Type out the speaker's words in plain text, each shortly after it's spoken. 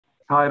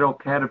title,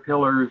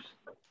 Caterpillars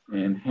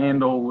and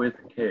Handle with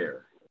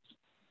Care.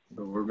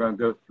 So we're going to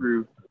go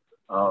through,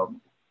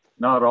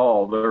 not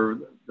all, there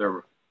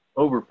are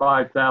over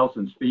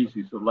 5,000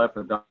 species of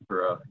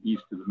Lepidoptera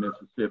east of the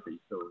Mississippi.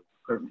 So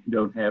certainly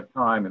don't have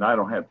time, and I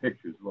don't have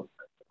pictures of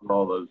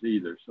all those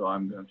either. So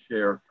I'm going to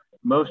share,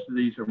 most of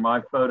these are my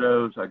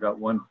photos. I got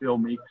one Phil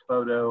Meeks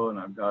photo, and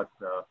I've got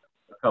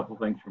a couple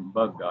things from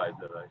Bug Guide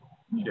that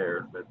I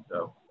shared, but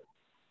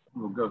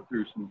we'll go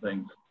through some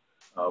things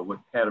with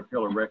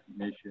caterpillar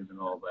recognition and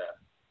all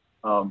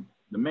that.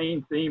 The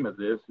main theme of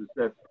this is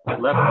that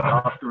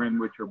Lepidopteran,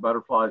 which are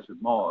butterflies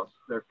and moths,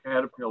 their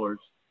caterpillars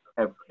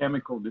have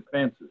chemical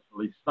defenses, at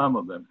least some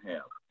of them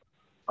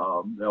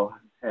have. They'll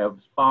have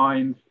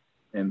spines,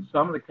 and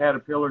some of the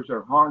caterpillars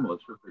are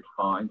harmless with their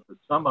spines, but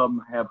some of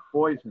them have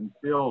poison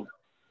filled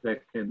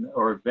that can,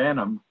 or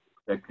venom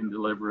that can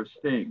deliver a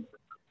sting.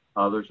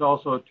 There's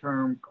also a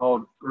term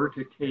called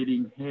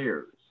urticating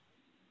hairs.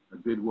 A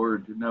good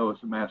word to know as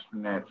a master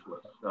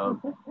naturalist.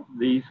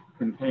 These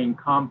contain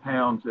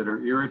compounds that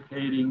are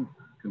irritating,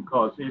 can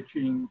cause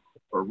itching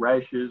or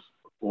rashes,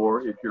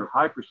 or if you're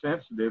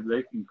hypersensitive,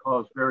 they can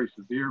cause very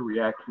severe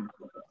reactions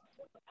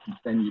and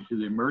send you to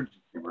the emergency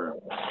room.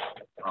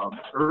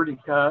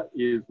 Urtica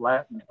is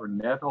Latin for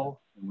nettle,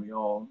 and we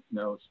all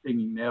know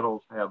stinging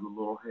nettles have the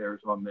little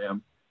hairs on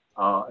them,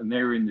 and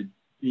they're in the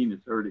genus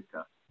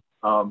Urtica.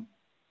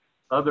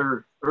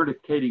 Other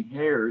urticating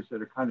hairs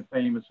that are kind of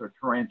famous are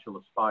tarantula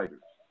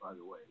spiders, by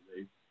the way.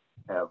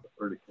 They have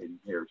urticating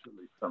hairs, at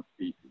least some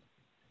species.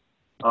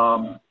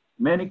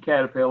 Many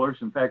caterpillars,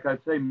 in fact, I'd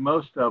say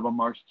most of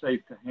them are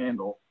safe to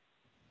handle,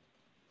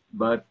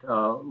 but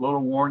a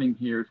little warning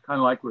here, it's kind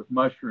of like with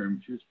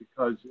mushrooms, just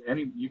because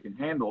you can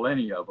handle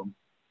any of them,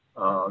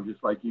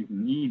 just like you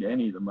can eat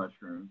any of the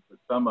mushrooms, but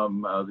some of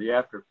them, the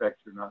after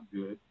effects are not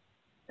good,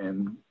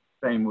 and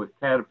same with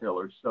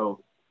caterpillars.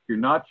 So if you're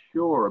not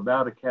sure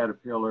about a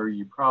caterpillar,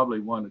 you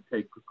probably want to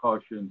take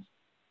precautions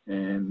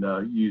and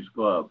use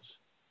gloves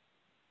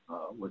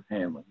with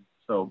handling.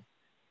 So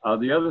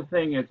the other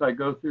thing is I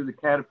go through the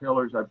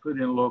caterpillars, I put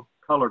in a little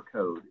color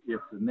code.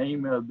 If the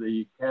name of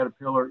the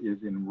caterpillar is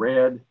in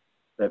red,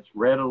 that's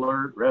red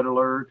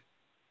alert,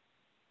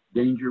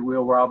 danger,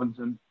 Will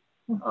Robinson,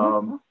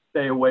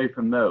 stay away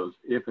from those.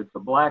 If it's a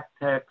black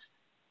text,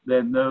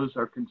 then those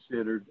are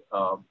considered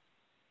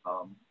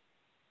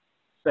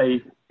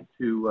safe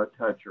to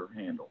touch or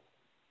handle.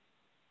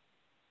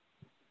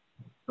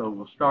 So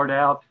we'll start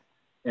out,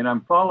 and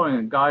I'm following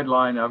a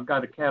guideline. I've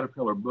got a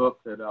caterpillar book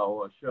that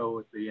I'll show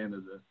at the end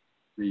of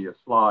the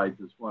slides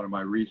as one of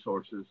my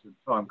resources. And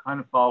so I'm kind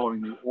of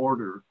following the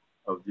order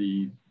of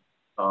these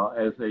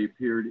as they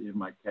appeared in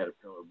my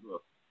caterpillar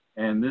book.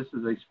 And this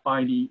is a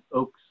spiny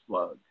oak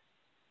slug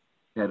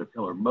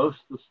caterpillar. Most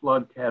of the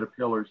slug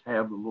caterpillars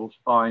have the little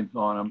spines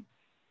on them.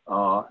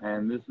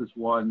 And this is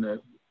one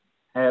that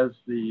has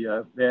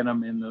the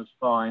venom in those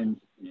spines,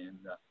 and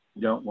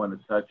you don't want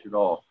to touch at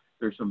all.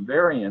 There's some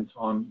variants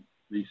on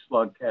these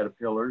slug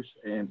caterpillars,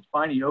 and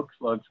spiny oak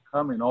slugs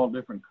come in all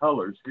different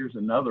colors. Here's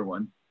another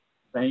one,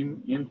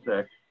 same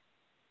insect,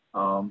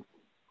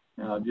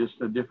 just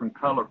a different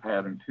color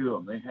pattern to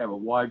them. They have a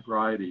wide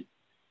variety.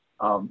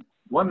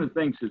 One of the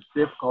things that's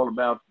difficult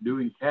about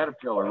doing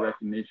caterpillar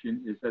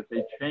recognition is that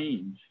they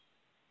change.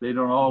 They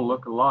don't all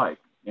look alike.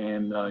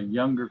 And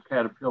younger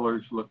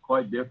caterpillars look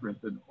quite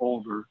different than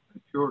older,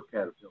 mature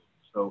caterpillars.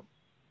 So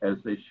as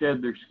they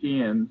shed their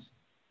skins,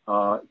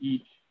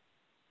 each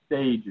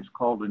stage is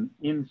called an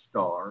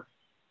instar.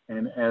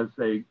 And as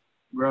they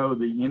grow,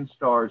 the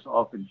instars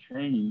often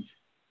change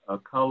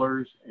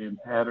colors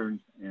and patterns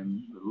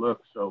and the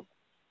look. So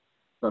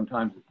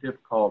sometimes it's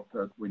difficult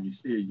when you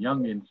see a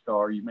young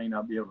instar, you may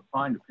not be able to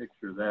find a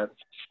picture of that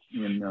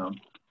in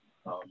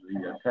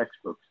the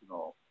textbooks and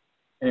all.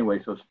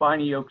 Anyway, so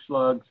spiny oak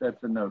slugs, that's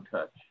a no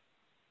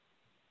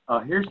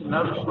touch. Here's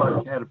another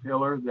slug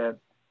caterpillar that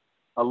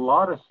a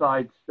lot of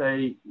sites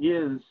say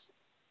is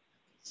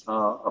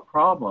a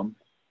problem,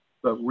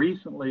 but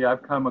recently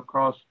I've come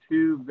across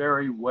two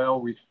very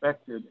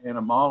well-respected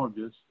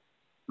entomologists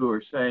who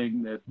are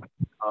saying that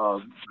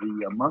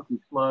the monkey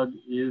slug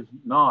is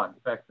not.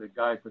 In fact, the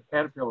guy at the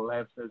caterpillar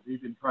lab says he's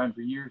been trying for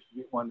years to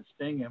get one to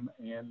sting him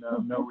and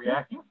no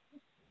reaction.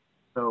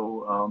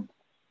 So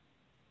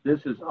this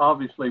is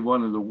obviously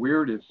one of the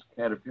weirdest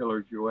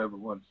caterpillars you'll ever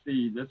want to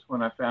see. This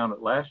one I found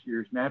at last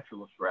year's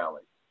Naturalist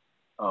rally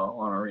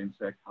on our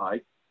insect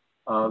hike.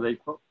 They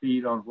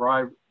feed on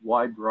a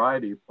wide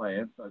variety of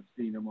plants. I've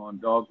seen them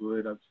on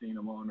dogwood, I've seen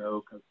them on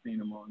oak, I've seen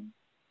them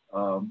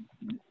on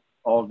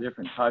all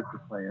different types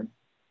of plants.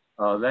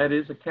 That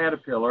is a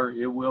caterpillar.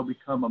 It will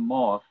become a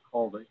moth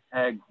called a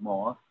hag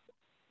moth.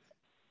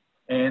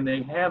 And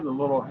they have the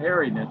little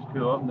hairiness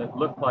to them that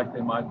look like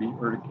they might be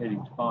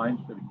urticating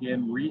spines. But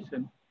again,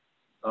 recent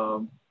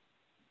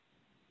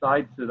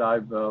sites that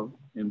I've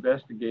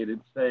investigated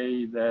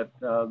say that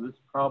this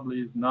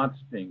probably is not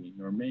stinging,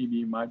 or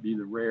maybe might be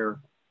the rare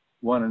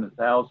 1 in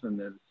 1,000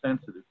 that is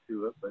sensitive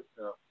to it. But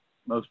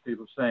most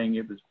people saying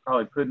it was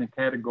probably put in a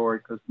category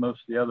because most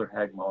of the other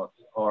hag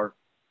moths are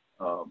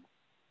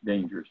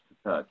dangerous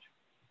to touch.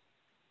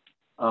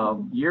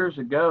 Years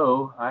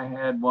ago, I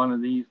had one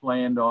of these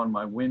land on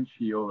my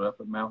windshield up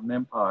at Mountain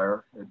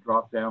Empire. It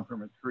dropped down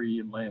from a tree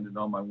and landed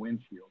on my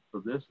windshield. So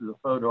this is a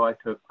photo I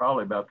took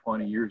probably about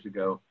 20 years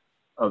ago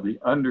of the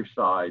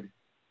underside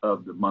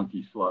of the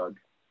monkey slug,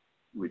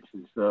 which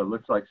is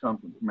looks like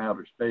something from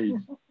outer space,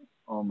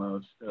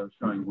 almost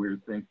showing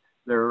weird things.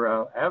 Their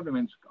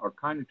abdomens are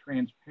kind of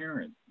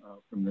transparent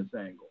from this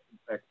angle. In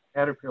fact,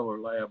 Caterpillar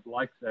Lab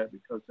likes that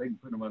because they can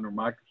put them under a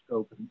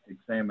microscope and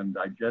examine the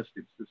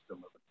digestive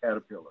system of a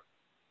caterpillar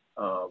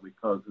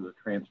because of the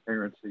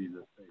transparency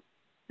that they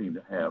seem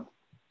to have.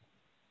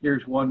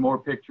 Here's one more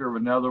picture of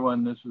another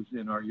one. This was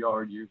in our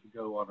yard years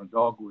ago on a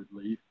dogwood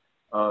leaf.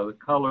 The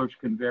colors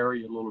can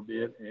vary a little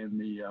bit, and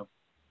the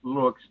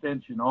little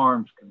extension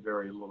arms can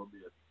vary a little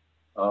bit.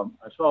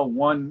 I saw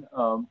one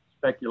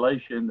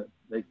speculation that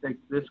they think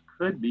this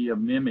could be a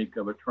mimic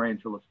of a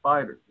tarantula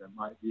spider. That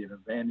might be an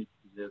advantage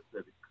to this, that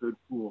it could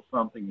fool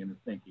something into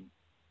thinking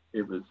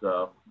it was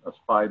a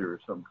spider of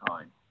some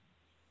kind.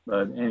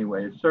 But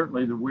anyway, it's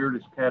certainly the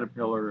weirdest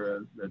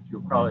caterpillar that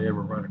you'll probably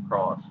ever run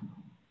across,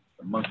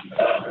 the monkey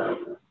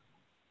caterpillar.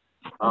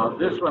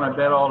 This one I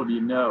bet all of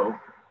you know.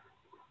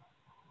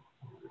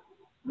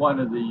 One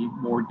of the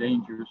more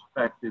dangerous,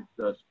 in fact,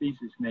 its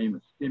species name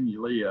is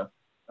Stimulia,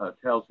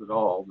 tells it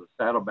all. The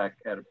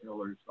saddleback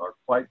caterpillars are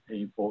quite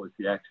painful if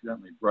you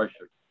accidentally brush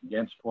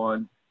against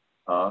one.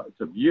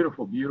 It's a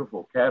beautiful,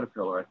 beautiful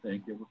caterpillar, I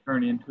think. It will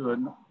turn into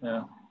an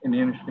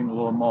interesting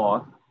little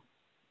moth.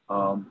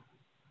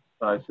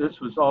 This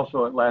was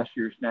also at last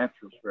year's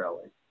Naturalist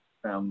rally.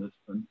 Found this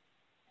one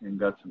and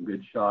got some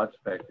good shots.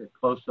 In fact, a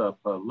close-up,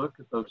 look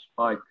at those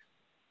spikes.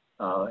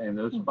 And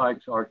those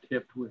spikes are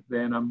tipped with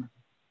venom.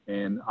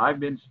 And I've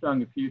been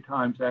stung a few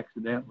times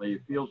accidentally.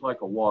 It feels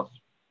like a wasp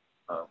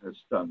has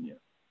stung you.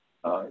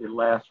 It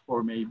lasts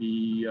for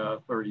maybe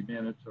 30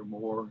 minutes or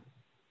more,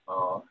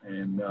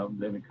 and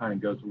then it kind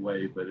of goes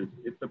away. But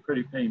it's a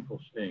pretty painful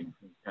sting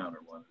to encounter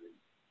one of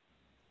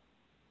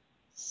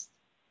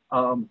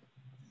these.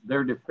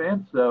 Their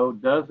defense, though,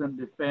 doesn't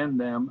defend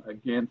them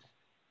against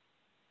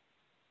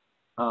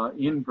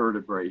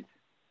invertebrate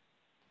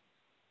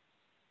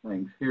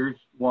things. Here's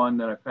one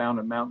that I found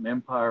at Mountain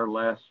Empire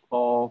last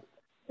fall,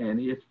 and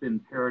it's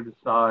been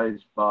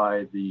parasitized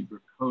by the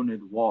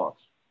braconid wasp.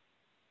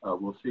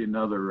 We'll see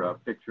another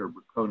picture of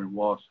braconid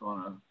wasps on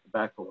a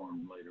tobacco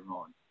worm later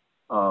on.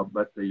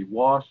 But the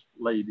wasp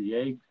lay the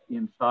eggs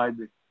inside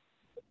the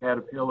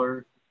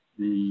caterpillar.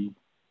 The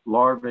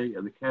larvae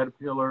of the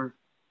caterpillar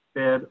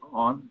fed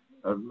on,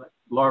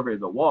 larvae of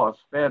the wasp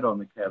fed on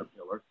the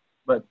caterpillar,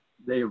 but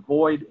they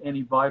avoid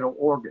any vital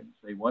organs.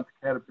 They want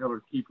the caterpillar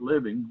to keep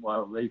living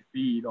while they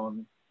feed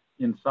on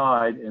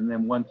inside, and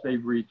then once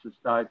they've reached this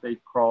diet, they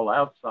crawl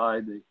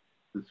outside the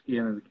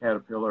skin of the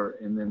caterpillar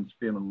and then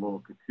spin a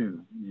little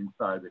cocoon. And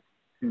inside the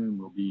cocoon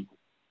will be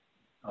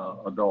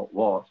adult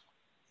wasps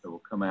that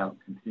will come out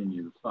and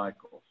continue the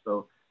cycle.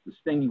 So the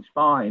stinging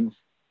spines,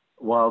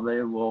 while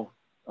they will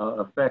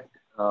affect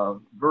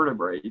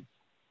vertebrates,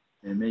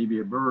 and maybe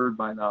a bird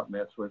might not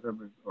mess with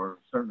them, or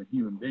certainly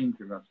human beings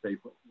are going to stay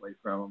away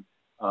from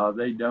them,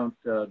 they don't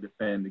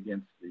defend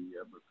against the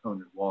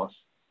braconid wasp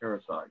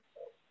parasite.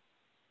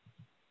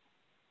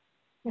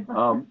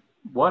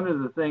 One of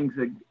the things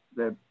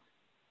that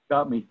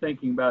got me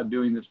thinking about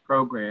doing this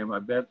program, I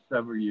bet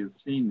several of you have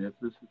seen this.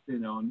 This has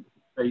been on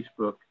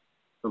Facebook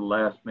for the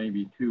last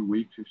maybe 2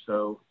 weeks or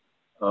so,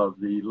 of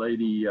the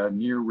lady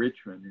near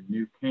Richmond in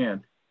New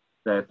Kent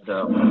that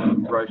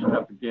brushed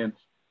up against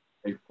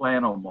a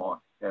flannel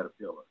moth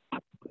caterpillar,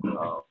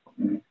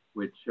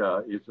 which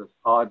is an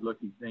odd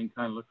looking thing,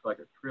 kind of looks like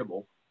a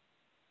tribble,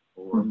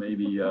 or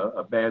maybe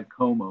a bad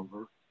comb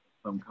over of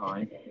some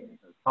kind.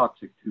 A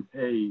toxic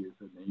toupee is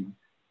the name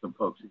some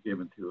folks have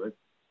given to it.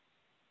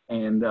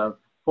 And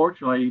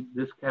fortunately,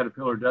 this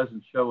caterpillar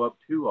doesn't show up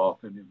too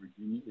often in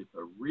Virginia. It's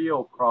a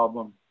real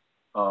problem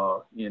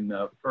in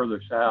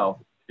further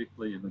south,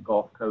 particularly in the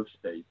Gulf Coast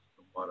states,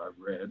 from what I've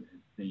read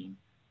and seen.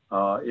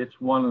 It's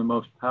one of the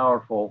most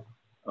powerful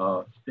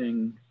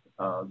stings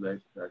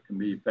that can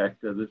be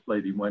effective. This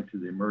lady went to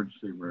the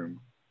emergency room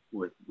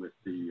with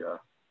the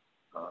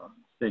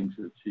stings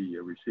that she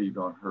received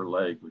on her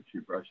leg, which she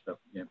brushed up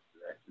against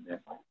it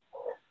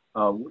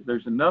accidentally.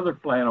 There's another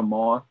flannel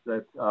moth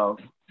that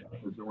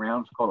is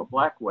around. It's called a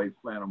black-wave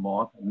flannel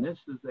moth, and this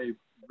is a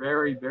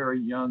very, very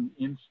young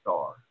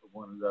instar,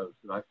 one of those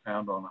that I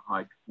found on a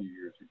hike a few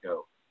years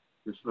ago.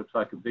 This looks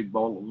like a big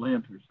bowl of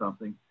lint or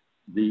something.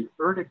 The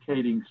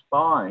urticating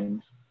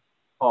spines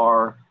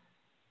are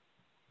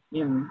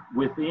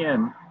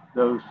within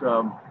those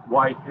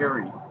white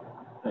hairy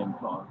things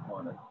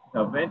on it.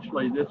 Now,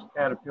 eventually, this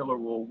caterpillar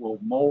will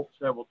molt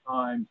several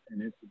times,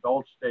 and its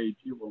adult stage,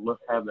 it will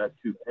have that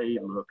toupee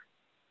look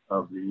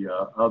of the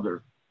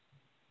other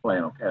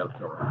flannel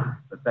caterpillar.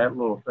 But that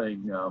little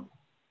thing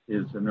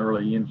is an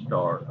early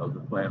instar of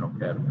the flannel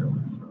caterpillar.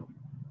 So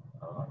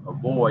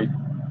avoid,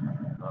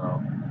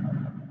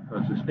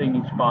 because the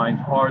stinging spines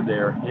are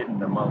there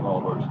hidden among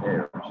all those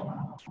hairs.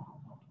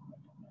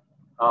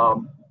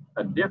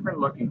 A different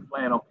looking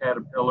flannel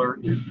caterpillar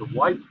is the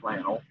white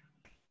flannel.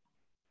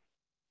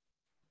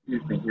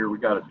 excuse me here, we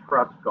got a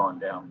truck going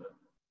down the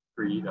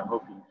street. I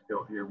hope you can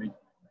still hear me.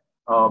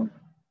 Um,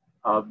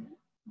 uh,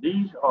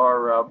 these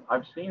are,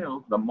 I've seen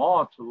the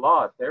moths a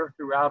lot. They're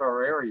throughout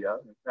our area.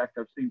 In fact,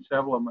 I've seen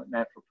several of them at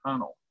Natural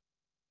Tunnel.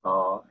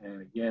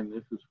 And again,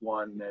 this is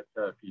one that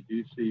if you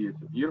do see, it's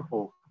a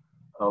beautiful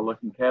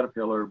looking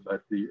caterpillar,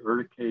 but the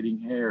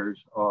urticating hairs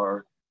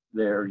are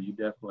there. You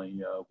definitely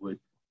would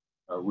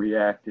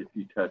react if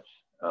you touch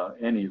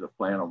any of the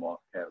flannel moth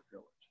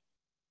caterpillars.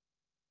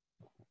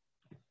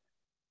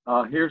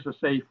 Here's a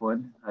safe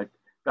one. I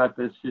got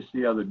this just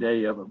the other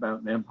day up at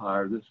Mountain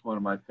Empire. This is one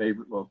of my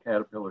favorite little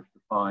caterpillars to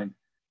find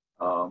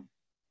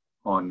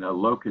on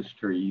locust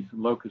trees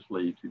and locust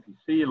leaves. If you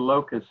see a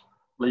locust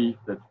leaf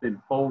that's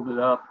been folded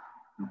up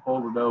and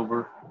folded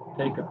over,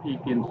 take a peek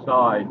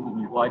inside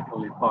and you'll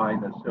likely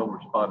find a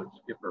silver-spotted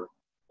skipper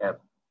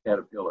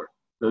caterpillar.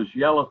 Those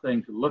yellow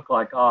things that look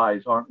like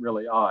eyes aren't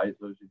really eyes.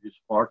 Those are just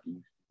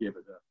markings to give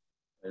it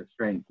a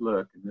strange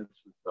look. And this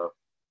is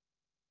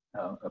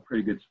a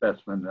pretty good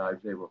specimen that I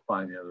was able to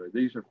find the other day.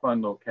 These are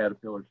fun little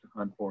caterpillars to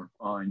hunt for and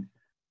find.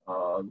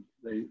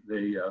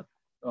 They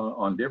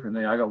on different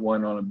things. I got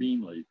one on a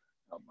bean leaf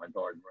out in my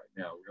garden right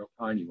now, a real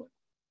tiny one.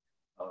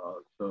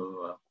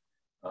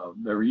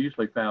 They're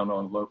usually found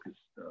on locust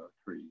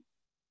trees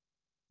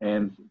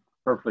and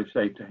perfectly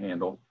safe to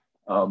handle.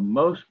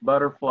 Most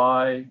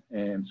butterfly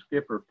and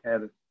skipper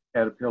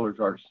caterpillars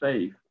are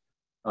safe.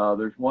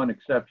 There's one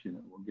exception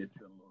that we'll get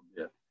to in a little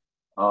bit.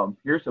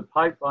 Here's a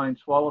pipevine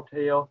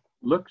swallowtail.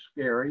 Looks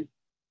scary.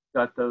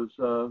 Got those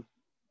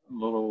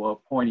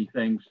little pointy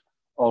things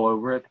all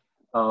over it,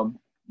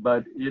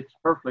 but it's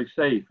perfectly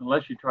safe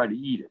unless you try to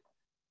eat it.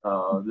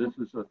 This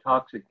is a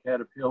toxic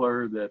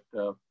caterpillar that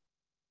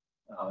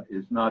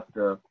is not.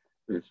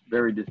 It's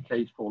very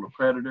distasteful to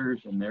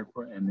predators, and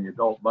therefore, and the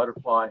adult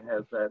butterfly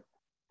has that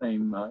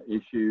same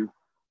issue.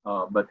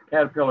 But the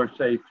caterpillar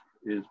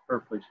is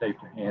perfectly safe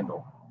to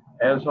handle,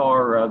 as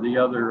are the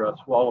other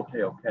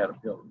swallowtail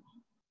caterpillars.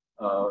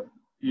 A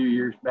few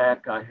years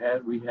back,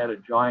 we had a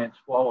giant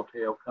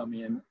swallowtail come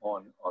in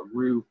on a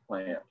rue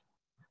plant,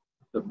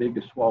 the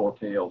biggest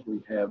swallowtails we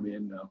have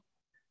in,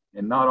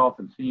 and not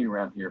often seen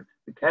around here.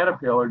 The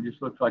caterpillar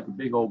just looks like a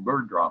big old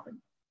bird dropping,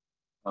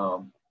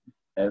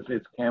 as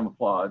it's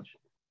camouflage,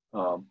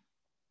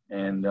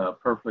 and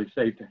perfectly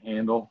safe to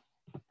handle.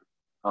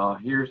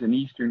 Here's an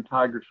eastern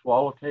tiger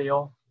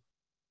swallowtail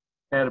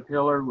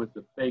caterpillar with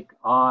the fake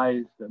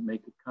eyes that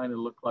make it kind of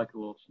look like a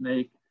little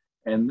snake.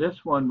 And this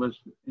one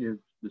is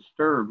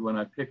disturbed when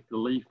I picked the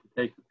leaf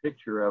to take a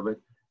picture of it,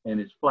 and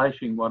it's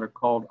flashing what are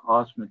called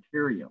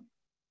osmeterium.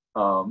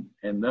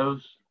 And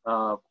those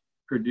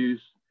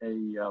produce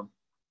a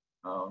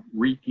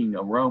reeking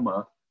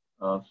aroma.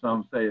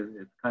 Some say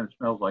it kind of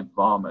smells like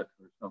vomit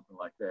or something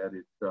like that.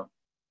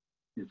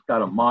 It's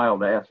got a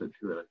mild acid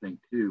to it, I think,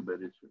 too, but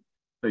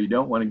so you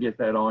don't want to get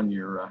that on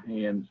your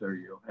hands or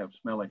you'll have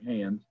smelly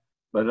hands.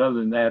 But other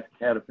than that,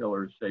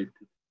 caterpillar is safe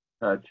to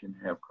touch and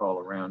have crawl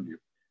around you.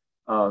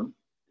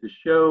 To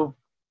show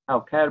how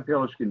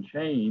caterpillars can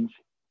change,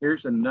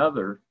 here's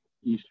another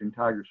eastern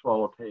tiger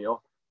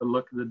swallowtail, but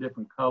look at the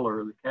different color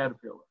of the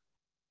caterpillar.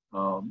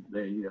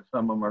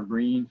 Some of them are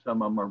green,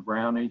 some of them are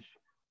brownish.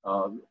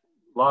 A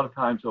lot of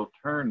times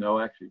they'll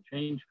actually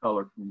change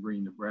color from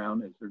green to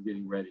brown as they're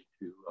getting ready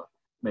to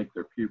make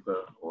their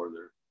pupa or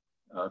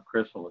their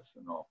chrysalis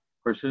and all.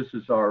 Of course, this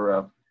is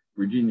our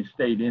Virginia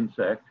state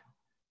insect.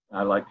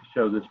 I like to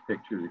show this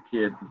picture to the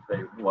kids and say,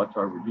 what's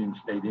our Virginia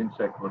state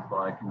insect look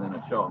like? And then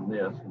I show them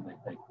this and they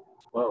think,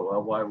 whoa,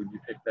 well, why would you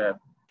pick that?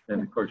 Then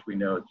of course we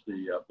know it's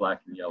the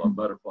black and yellow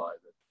butterfly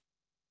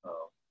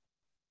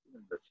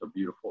that's so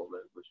beautiful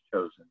that was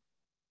chosen.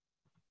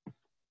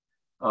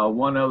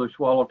 One other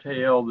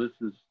swallowtail, this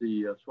is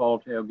the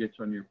swallowtail gets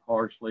on your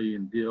parsley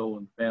and dill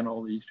and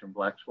fennel, the eastern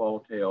black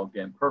swallowtail,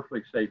 again,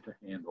 perfectly safe to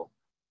handle,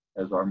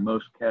 as are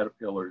most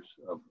caterpillars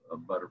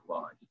of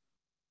butterflies.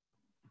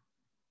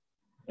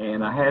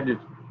 And I had to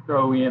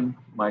throw in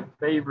my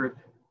favorite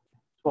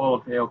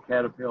swallowtail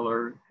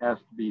caterpillar. Has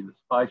to be the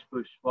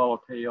spicebush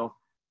swallowtail.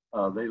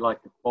 They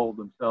like to fold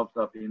themselves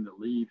up into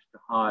leaves to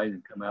hide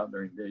and come out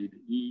during the day to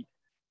eat.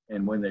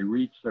 And when they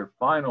reach their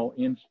final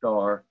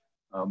instar,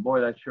 boy,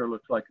 that sure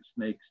looks like a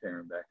snake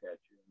staring back at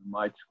you. It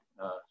might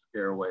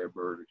scare away a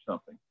bird or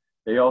something.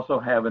 They also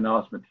have an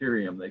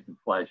osmeterium they can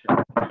flash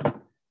out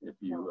if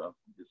you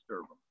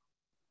disturb them.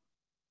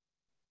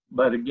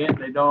 But again,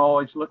 they don't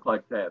always look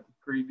like that. The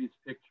previous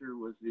picture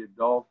was the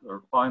adult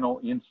or final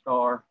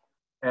instar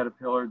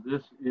caterpillar.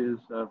 This is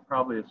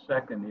probably a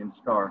second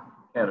instar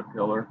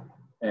caterpillar.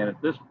 And at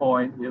this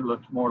point, it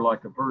looks more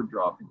like a bird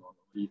dropping on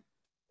the leaf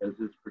as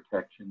its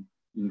protection.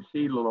 You can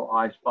see little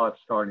eye spots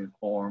starting to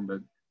form,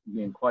 but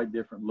again, quite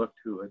different look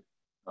to it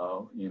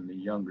in the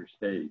younger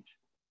stage,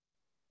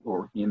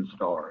 or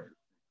instar, as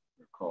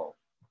they're called.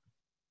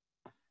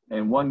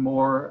 And one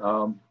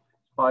more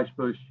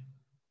spicebush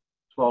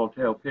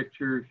swallowtail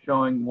picture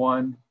showing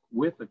one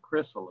with a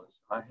chrysalis.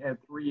 I had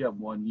 3 of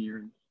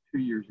them 2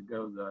 years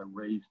ago that I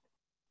raised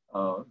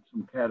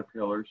some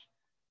caterpillars,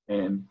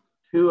 and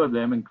 2 of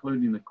them,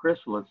 including the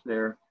chrysalis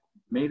there,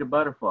 made a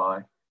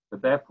butterfly,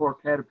 but that poor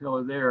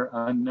caterpillar there,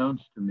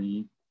 unknowns to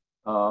me,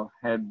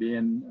 had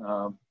been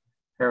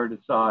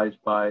parasitized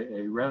by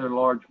a rather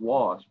large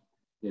wasp.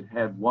 It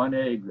had one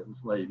egg that was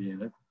laid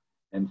in it,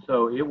 and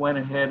so it went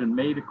ahead and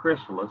made a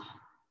chrysalis,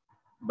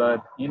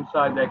 but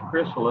inside that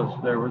chrysalis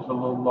there was a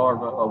little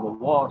larva of a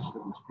wasp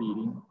that was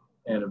feeding,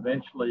 and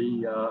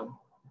eventually,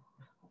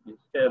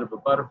 instead of a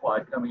butterfly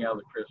coming out of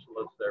the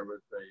chrysalis, there was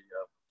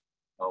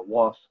a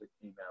wasp that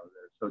came out of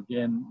there. So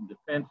again,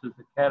 defenses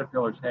that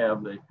caterpillars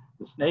have, the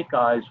snake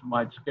eyes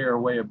might scare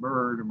away a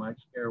bird or might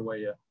scare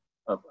away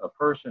a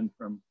person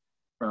from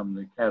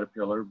the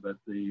caterpillar, but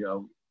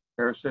the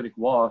parasitic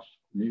wasp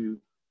knew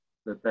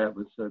that that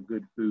was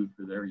good food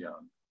for their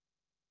young.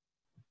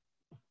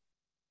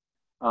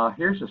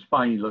 Here's a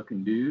spiny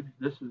looking dude.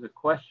 This is a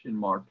question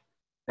mark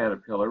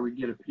caterpillar. We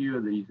get a few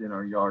of these in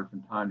our yard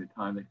from time to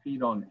time. They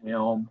feed on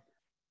elm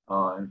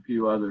and a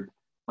few other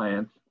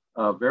plants.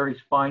 Very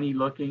spiny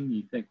looking.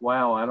 You think,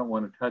 wow, I don't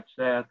want to touch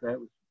that.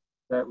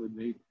 That would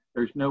be,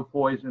 there's no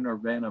poison or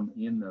venom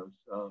in those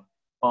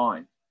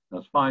spines.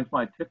 Now, spines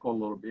might tickle a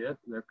little bit.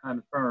 They're kind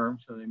of firm,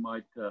 so they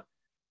might,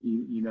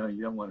 you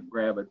don't want to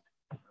grab it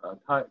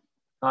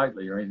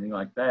tightly or anything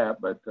like that,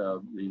 but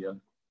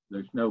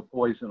there's no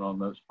poison on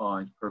those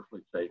spines,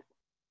 perfectly safe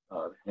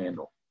to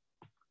handle.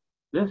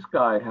 This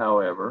guy,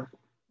 however,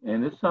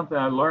 and this is something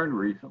I learned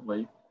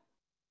recently,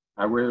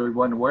 I really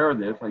wasn't aware of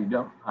this.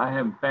 I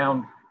haven't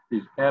found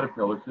these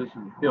caterpillars. This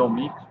is Phil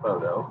Meek's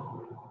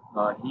photo.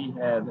 He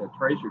had a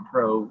treasure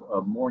trove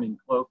of morning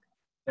cloak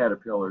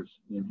caterpillars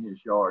in his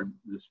yard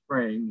this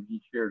spring.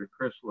 He shared a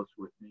chrysalis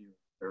with me. It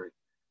was very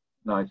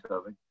nice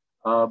of him.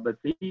 But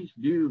these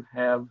do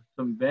have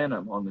some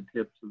venom on the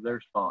tips of their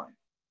spine.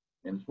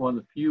 And it's one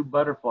of the few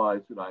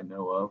butterflies that I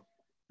know of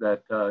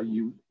that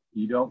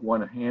you don't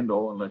want to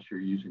handle unless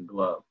you're using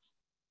gloves.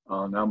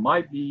 Now, it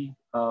might be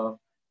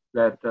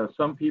that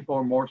some people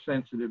are more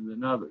sensitive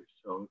than others.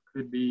 So it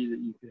could be that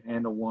you could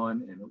handle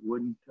one and it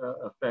wouldn't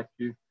affect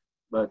you.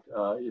 But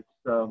it's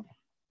the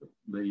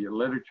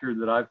literature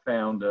that I've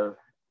found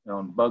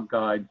on Bug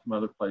Guide, some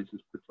other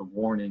places, puts a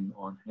warning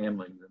on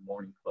handling the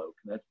morning cloak.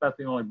 And that's about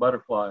the only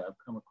butterfly I've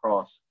come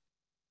across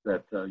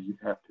that you'd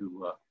have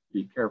to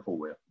be careful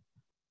with.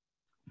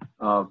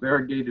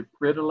 Variegated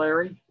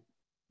fritillary,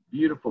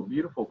 beautiful,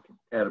 beautiful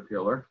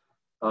caterpillar,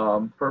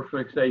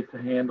 perfectly safe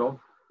to handle.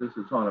 This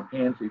is on a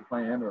pansy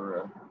plant or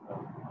a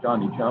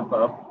Johnny jump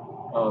up.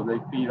 They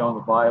feed on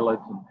the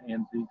violets and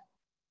pansies.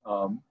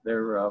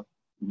 They're,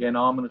 again,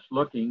 ominous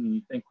looking, and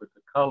you think with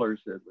the colors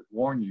that would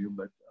warn you,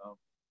 but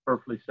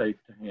perfectly safe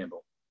to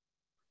handle.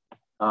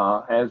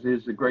 As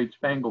is the great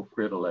spangled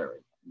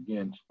fritillary.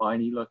 Again,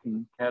 spiny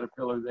looking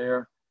caterpillar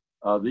there.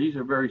 These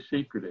are very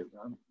secretive.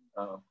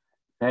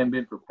 Hadn't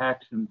been for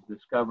Paxton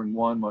discovering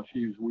one while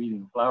she was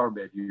weeding a flower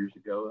bed years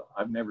ago.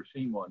 I've never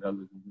seen one other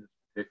than this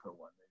particular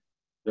one.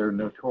 They're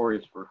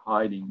notorious for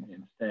hiding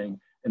and staying,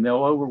 and they'll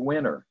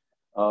overwinter.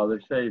 They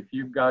say if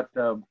you've got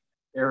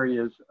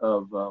areas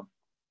of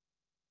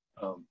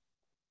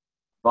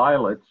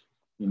violets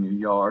in your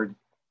yard,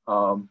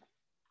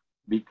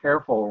 be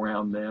careful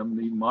around them.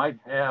 You might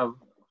have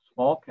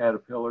small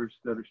caterpillars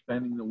that are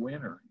spending the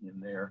winter in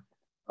there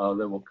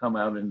that will come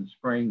out in the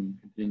spring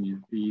and continue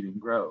to feed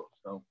and grow.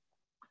 So,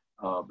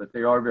 but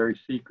they are very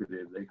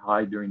secretive. They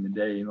hide during the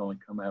day and only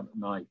come out at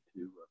night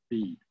to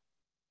feed.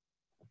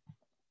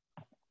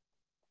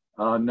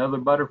 Another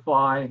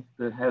butterfly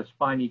that has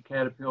spiny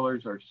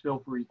caterpillars are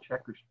silvery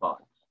checker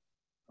spots.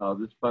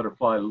 This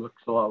butterfly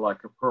looks a lot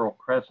like a pearl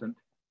crescent.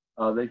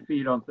 They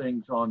feed on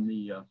things on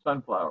the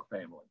sunflower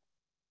family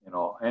and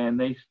all, and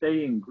they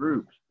stay in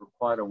groups for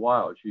quite a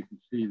while. As you can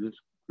see, this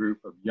group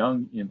of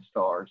young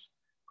instars,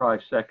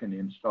 probably second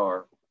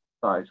instar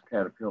size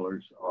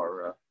caterpillars,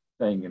 are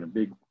staying in a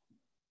big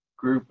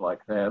group like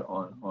that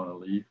on a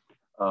leaf.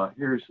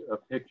 Here's a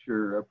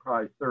picture of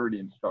probably third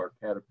instar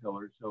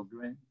caterpillars. So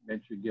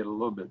eventually get a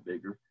little bit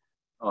bigger.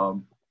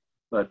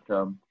 But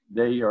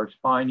they are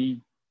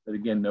spiny, but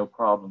again, no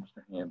problems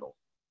to handle.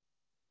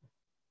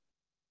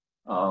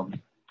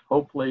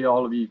 Hopefully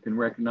all of you can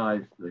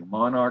recognize the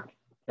monarch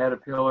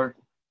caterpillar.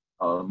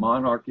 The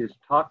monarch is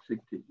toxic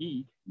to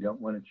eat. You don't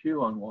want to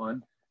chew on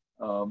one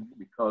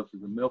because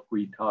of the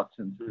milkweed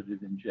toxins that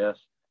it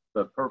ingests,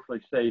 but perfectly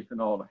safe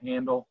and all to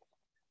handle.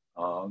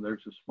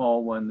 There's a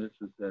small one. This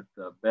is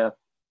at Beth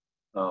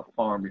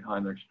farm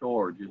behind their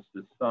store just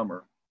this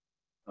summer.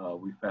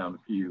 We found a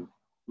few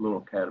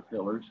little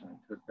caterpillars and I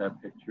took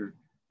that picture.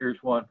 Here's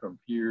one from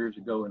a few years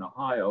ago in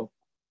Ohio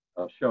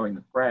showing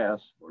the frass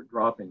or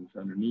droppings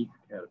underneath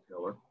the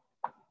caterpillar.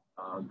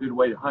 A good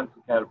way to hunt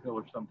for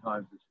caterpillars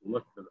sometimes is to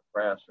look for the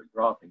frass or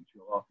droppings.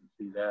 You'll often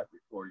see that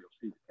before you'll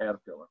see the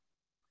caterpillar.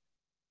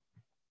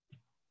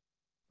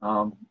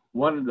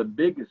 One of the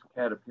biggest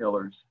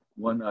caterpillars,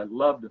 one I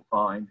love to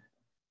find,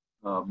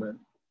 but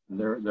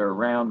they're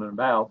around and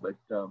about, but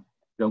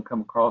don't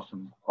come across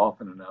them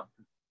often enough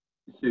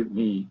to suit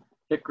me.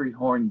 Hickory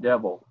horned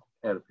devil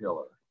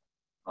caterpillar.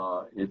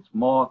 Its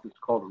moth is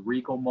called a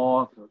regal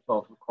moth. It's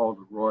also called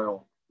a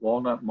royal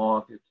walnut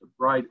moth. It's a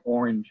bright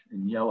orange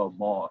and yellow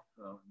moth,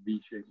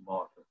 V-shaped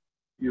moth, a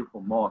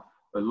beautiful moth.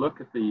 But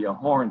look at the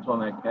horns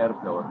on that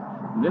caterpillar.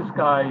 And this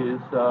guy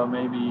is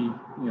maybe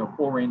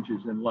 4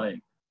 inches in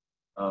length,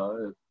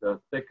 as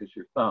thick as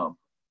your thumb,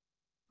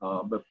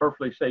 but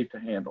perfectly safe to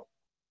handle.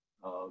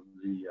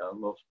 The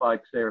little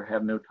spikes there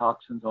have no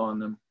toxins on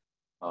them.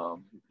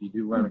 If you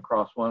do run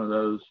across one of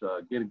those,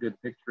 get a good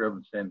picture of them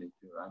and send it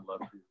to me. I'd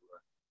love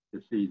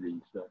to see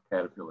these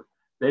caterpillars.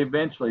 They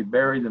eventually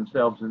bury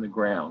themselves in the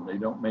ground. They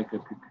don't make a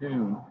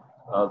cocoon.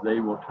 They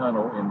will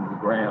tunnel into the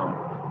ground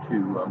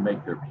to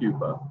make their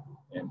pupa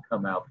and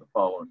come out the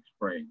following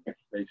spring.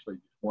 It's basically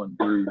just one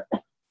brood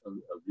of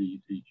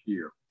these each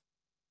year.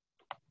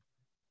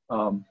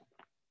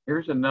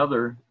 Here's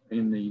another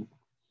in the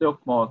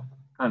silk moth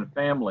kind of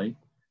family,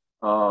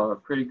 a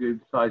pretty good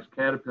sized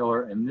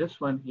caterpillar, and this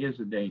one is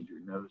a danger.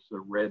 Notice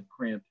the red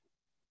print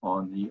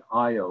on the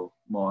Io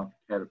moth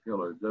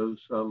caterpillar.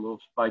 Those little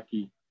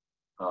spiky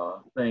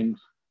things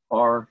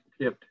are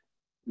tipped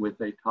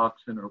with a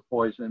toxin or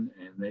poison,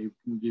 and they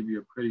can give you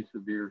a pretty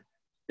severe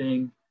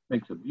sting.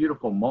 Makes a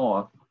beautiful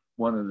moth,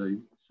 one of the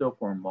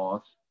silkworm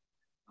moths.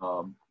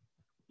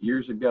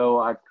 Years ago,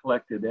 I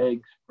collected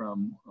eggs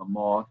from a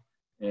moth,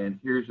 and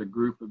here's a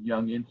group of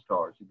young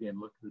instars. Again,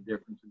 look at the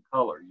difference in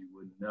color. You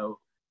wouldn't know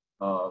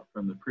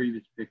from the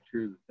previous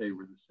picture that they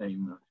were the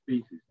same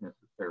species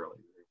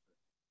necessarily.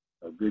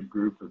 There's a good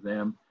group of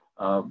them.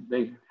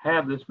 They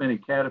have this many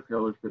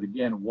caterpillars, but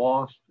again,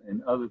 wasps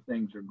and other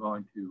things are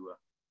going to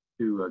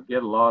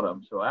get a lot of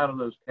them. So out of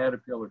those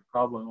caterpillars,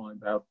 probably only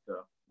about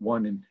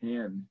 1 in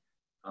 10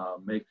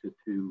 makes it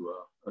to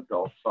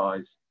adult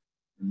size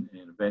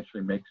and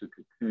eventually makes a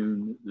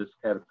cocoon. This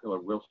caterpillar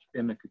will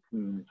spin a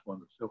cocoon. It's one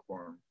of the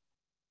silkworms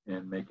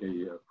and make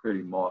a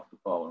pretty moth the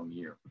following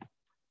year.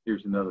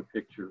 Here's another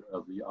picture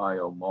of the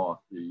Io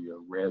moth. The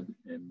red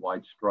and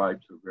white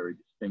stripes are very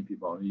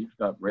distinctive on it. He's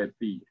got red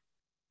feet,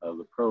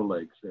 the pro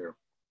legs there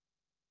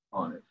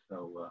on it.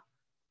 So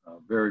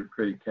very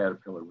pretty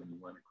caterpillar. When you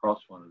run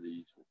across one of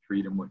these,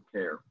 treat them with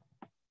care.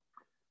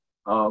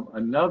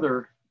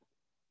 Another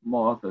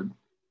moth, a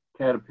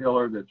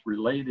caterpillar that's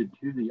related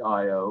to the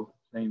Io,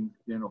 same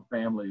general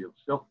family of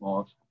silk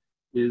moths,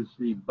 is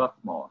the buck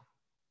moth.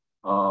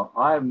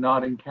 I have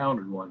not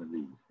encountered one of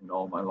these in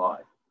all my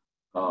life.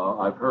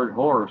 I've heard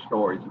horror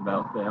stories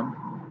about them.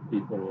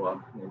 People,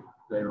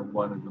 they're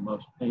one of the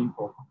most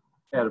painful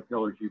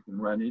caterpillars you can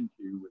run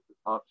into with the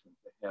toxins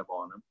they have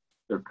on them.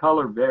 Their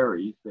color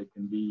varies. They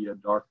can be a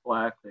dark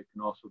black. They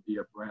can also be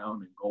a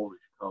brown and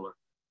goldish color.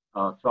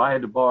 So I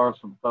had to borrow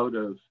some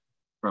photos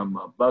from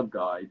Bug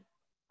Guide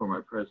for my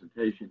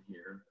presentation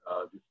here,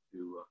 just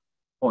to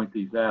point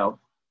these out.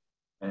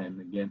 And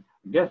again,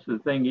 I guess the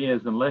thing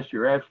is, unless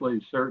you're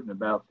absolutely certain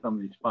about some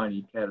of these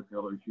spiny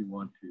caterpillars, you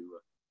want to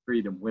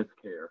treat them with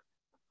care.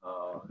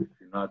 If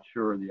you're not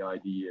sure, the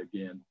idea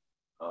again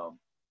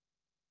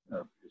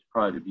is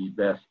probably to be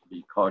best to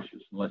be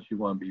cautious, unless you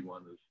want to be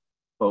one of those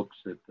folks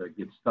that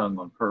get stung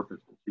on purpose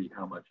to see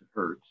how much it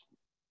hurts.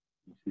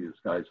 You see those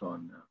guys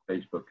on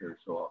Facebook here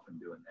so often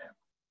doing that.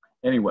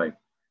 Anyway,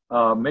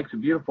 makes a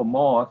beautiful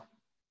moth,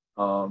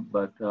 and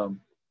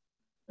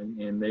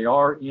they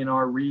are in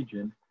our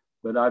region,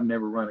 but I've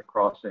never run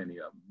across any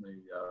of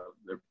them.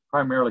 They're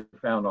primarily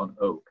found on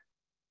oak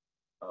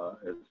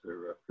as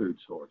their food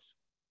source.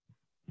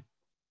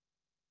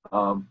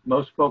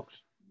 Most folks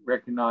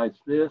recognize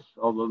this,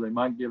 although they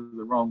might give it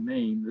the wrong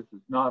name. This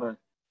is not a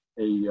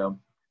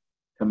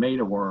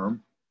tomato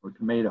worm or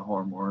tomato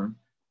hornworm,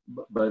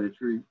 but it's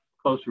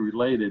closely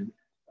related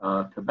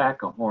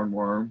tobacco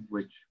hornworm,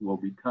 which will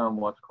become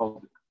what's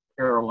called the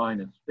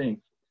Carolina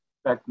sphinx.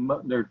 In fact,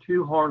 there are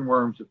 2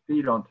 hornworms that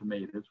feed on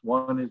tomatoes.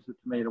 One is the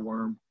tomato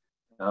worm,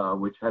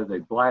 which has a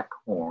black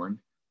horn.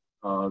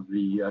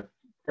 The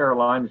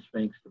Carolina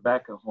sphinx,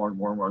 tobacco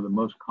hornworm are the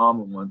most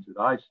common ones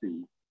that I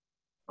see.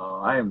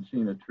 I haven't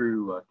seen a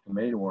true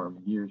tomato worm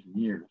in years and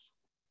years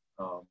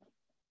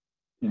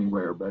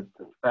anywhere, but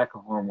the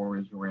tobacco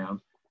hornworm is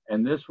around.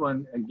 And this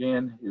one,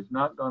 again, is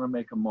not going to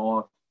make a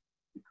moth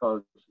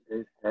because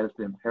it has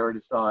been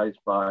parasitized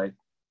by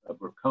a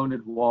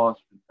braconid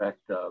wasp. In fact,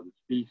 the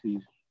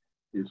species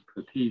is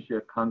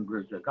Cotesia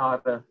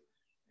congregata,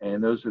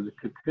 and those are the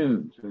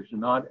cocoons. Those are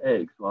not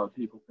eggs. A lot of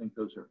people think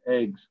those are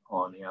eggs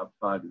on the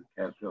outside of the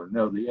caterpillar.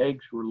 No, the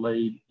eggs were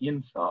laid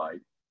inside.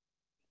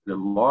 The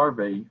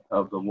larvae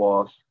of the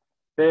wasp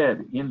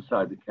fed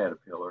inside the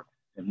caterpillar,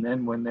 and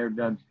then when they're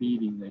done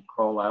feeding, they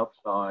crawl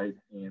outside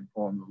and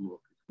form the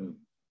little cocoon.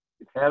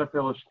 The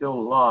caterpillar is still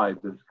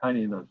alive, but it's kind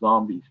of in a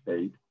zombie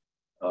state.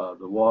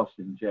 The wasp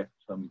injects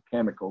some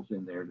chemicals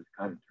in there to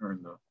kind of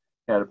turn the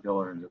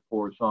caterpillar into a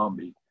poor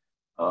zombie,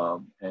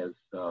 so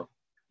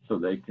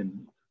they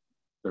can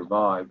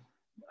survive.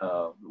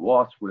 The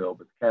wasp will,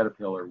 but the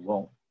caterpillar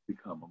won't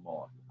become a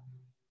moth.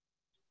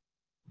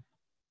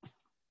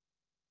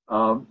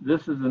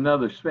 This is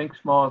another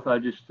sphinx moth. I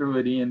just threw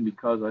it in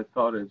because I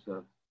thought it's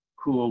a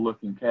cool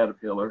looking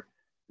caterpillar.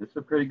 It's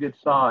a pretty good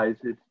size.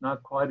 It's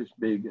not quite as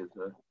big as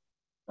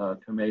a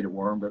tomato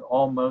worm, but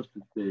almost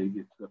as big.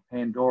 It's a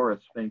Pandora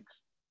sphinx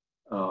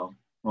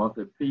moth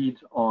that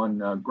feeds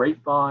on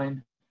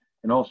grapevine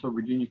and also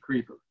Virginia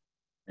creeper.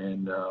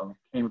 And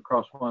came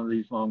across one of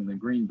these along the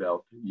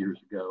Greenbelt years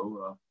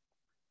ago.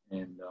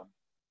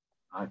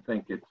 I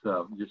think it's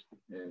just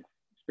an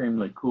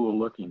extremely cool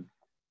looking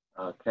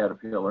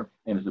caterpillar,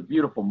 and it's a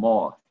beautiful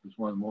moth. It's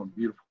one of the more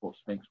beautiful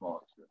sphinx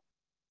moths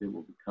that it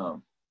will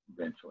become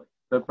eventually.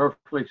 But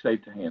perfectly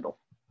safe to handle.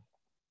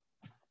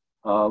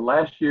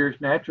 Last year's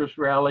Naturalist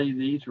rally,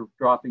 these are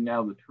dropping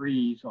out of the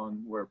trees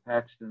on where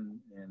Paxton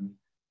and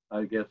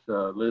I guess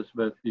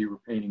Elizabeth, you were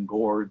painting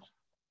gourds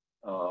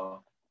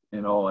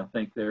and all, I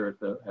think, there at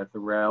the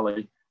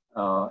rally.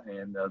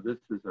 This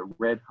is a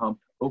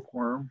red-humped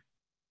oakworm,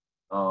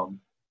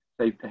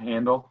 safe to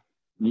handle,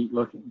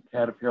 neat-looking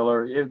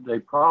caterpillar. They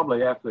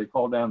probably, after they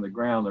fall down the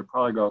ground, they're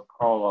probably going to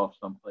crawl off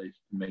someplace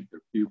to make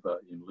their pupa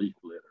in leaf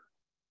litter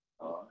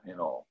and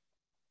all.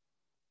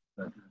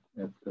 That's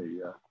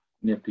a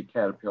nifty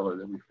caterpillar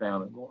that we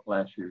found at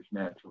last year's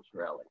Naturalist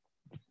rally.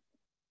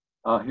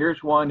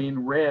 Here's one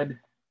in red.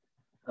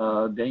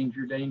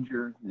 Danger,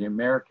 danger, the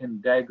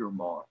American dagger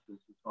moth. This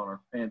is on our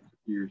fence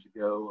years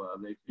ago.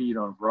 They feed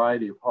on a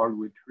variety of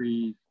hardwood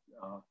trees.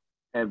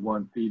 Had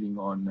one feeding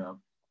on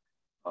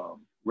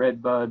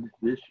redbud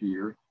this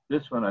year.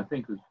 This one, I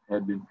think,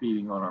 had been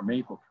feeding on our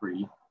maple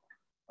tree.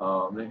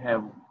 They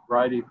have a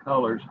variety of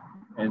colors,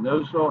 and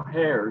those little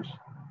hairs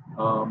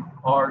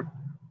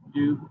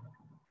do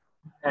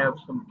have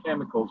some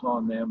chemicals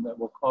on them that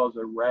will cause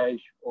a rash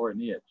or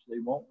an itch. They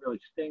won't really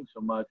sting so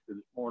much, but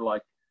it's more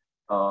like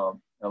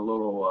a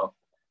little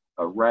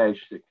a rash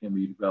that can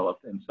be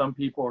developed. And some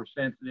people are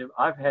sensitive.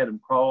 I've had them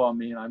crawl on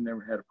me and I've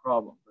never had a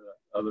problem, but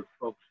other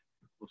folks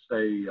will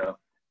say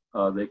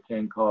they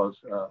can cause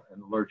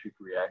an allergic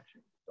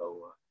reaction.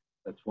 So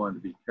that's one to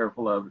be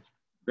careful of. It's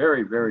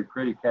very, very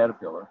pretty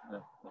caterpillar.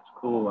 That's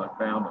cool. I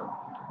found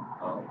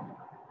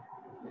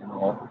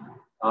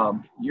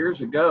it.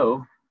 Years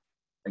ago,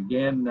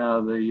 again,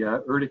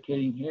 the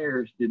urticating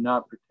hairs did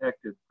not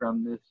protect it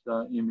from this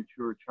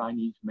immature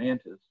Chinese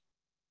mantis,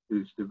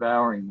 who's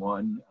devouring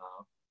one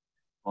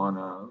on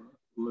a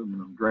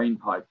aluminum drain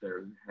pipe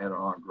there that had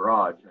on our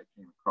garage. I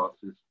came across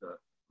this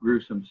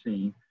gruesome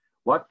scene.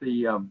 What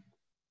the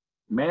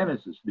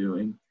mantis is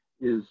doing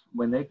is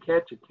when they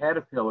catch a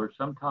caterpillar,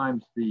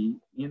 sometimes the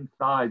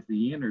insides,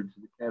 the innards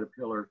of the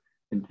caterpillar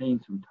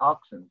contain some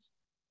toxins.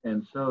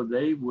 And so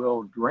they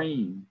will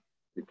drain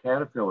the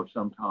caterpillar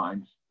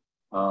sometimes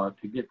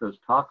to get those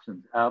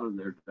toxins out of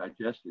their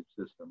digestive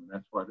system. And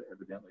that's what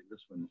evidently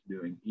this one is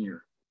doing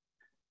here.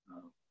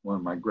 One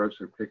of my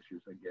grosser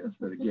pictures, I guess.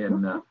 But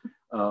again,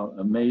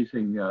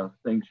 amazing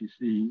things you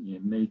see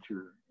in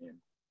nature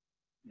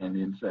and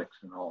insects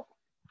and all.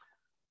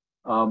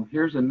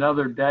 Here's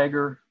another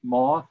dagger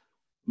moth.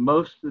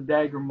 Most of the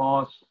dagger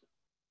moths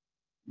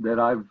that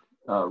I've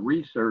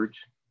researched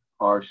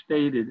are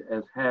stated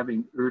as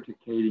having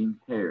urticating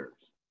hairs.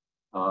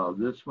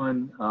 This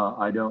one,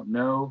 I don't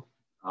know.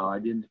 I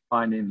didn't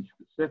find any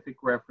specific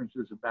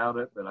references about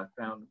it, but I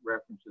found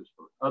references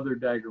for other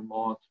dagger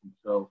moths. And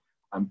so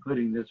I'm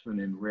putting this one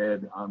in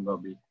red. I'm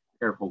going to be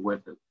careful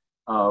with it.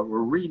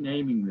 We're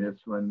renaming this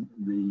one.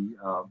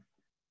 The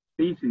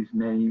species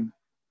name,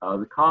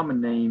 the common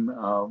name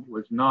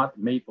was not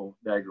maple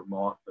dagger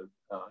moth, but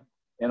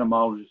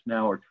entomologists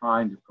now are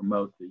trying to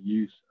promote the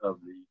use of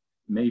the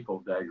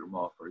maple dagger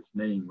moth for its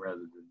name rather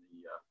than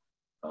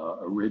the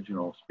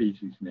original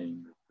species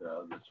name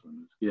that this one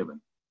was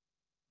given.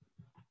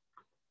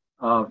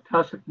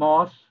 Tussock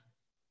moths,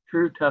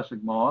 true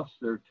tussock moths.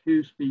 There are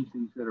two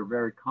species that are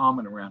very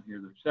common around here.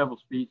 There are several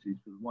species,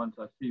 but the ones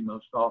I see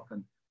most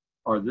often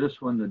are this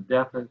one, the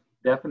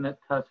definite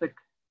tussock,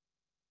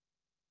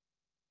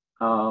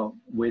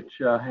 which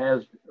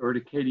has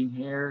urticating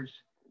hairs.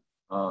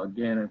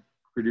 Again, it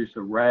produces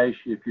a rash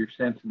if you're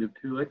sensitive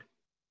to it.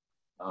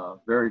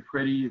 Very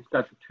pretty. It's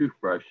got the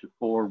toothbrush, the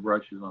 4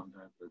 brushes on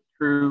that. The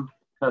true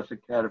tussock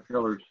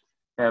caterpillars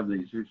have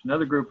these. There's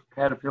another group of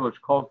caterpillars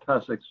called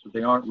tussocks, but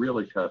they aren't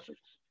really tussocks.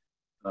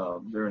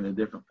 They're in a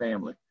different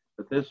family.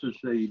 But this is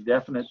the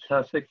definite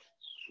tussock.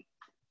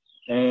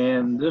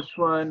 And this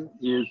one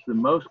is the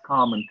most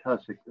common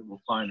tussock that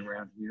we'll find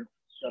around here.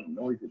 It's got a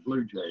noisy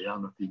blue jay. I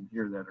don't know if you can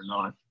hear that or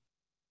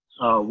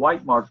not.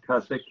 White marked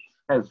tussock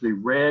has the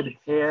red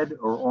head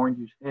or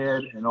orangish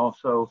head, and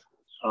also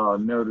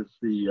notice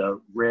the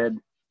red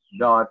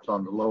dots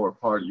on the lower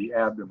part of the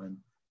abdomen.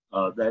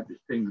 That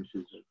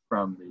distinguishes it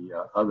from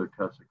the other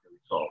tussock that we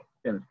saw.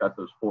 And it's got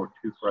those 4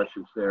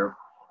 toothbrushes there.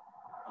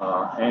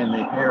 And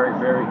the hairy,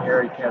 very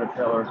hairy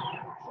caterpillar.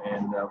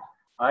 And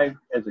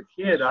as a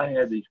kid, I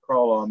had these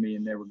crawl on me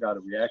and never got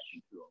a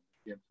reaction to them.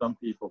 Again, some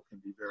people can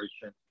be very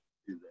sensitive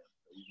to them.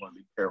 So you want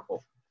to be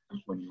careful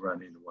when you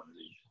run into one of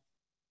these.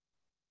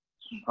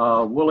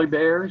 Woolly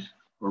bears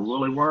or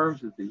woolly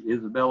worms is the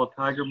Isabella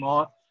tiger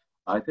moth.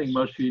 I think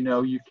most of you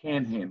know you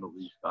can handle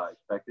these guys.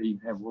 In fact, they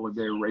even have woolly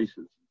bear races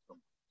in some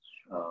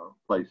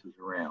places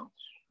around.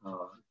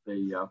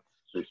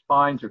 Their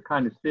spines are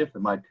kind of stiff. They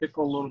might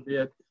tickle a little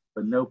bit,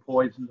 but no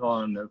poisons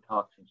on them, no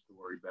toxins to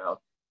worry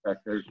about. In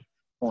fact, there's a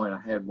point I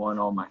had one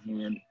on my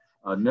hand.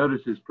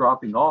 Notice it's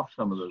dropping off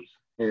some of those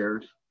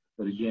hairs,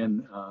 but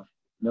again,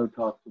 no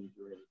toxins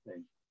or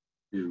anything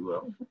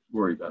to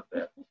worry about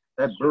that.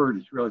 That bird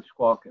is really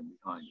squawking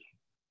behind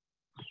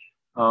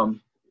you.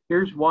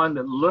 Here's one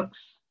that looks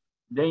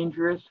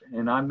dangerous,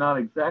 and I'm not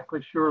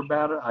exactly sure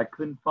about it. I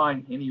couldn't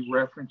find any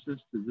references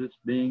to this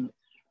being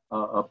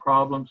a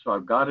problem, so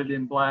I've got it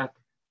in black.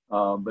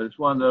 But it's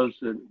one of those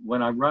that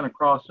when I run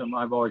across them,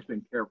 I've always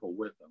been careful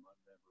with them.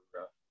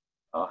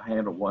 I've never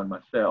handled one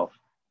myself,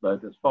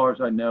 but as far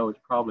as I know, it's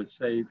probably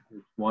safe.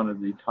 It's one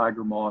of the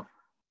tiger moth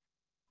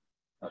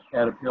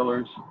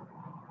caterpillars.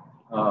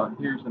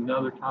 Here's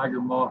another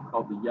tiger moth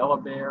called the yellow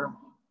bear.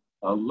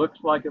 Looks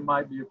like it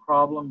might be a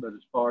problem, but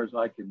as far as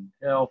I can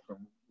tell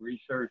from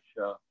research,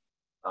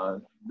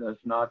 does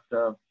not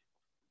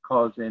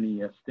cause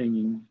any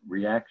stinging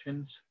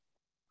reactions,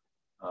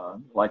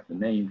 like the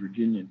name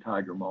Virginian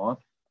tiger moth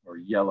or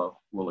yellow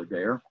woolly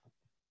bear.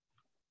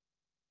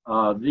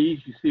 These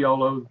you see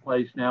all over the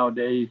place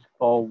nowadays,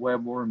 fall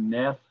webworm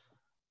nests.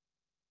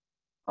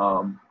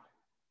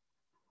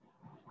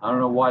 I don't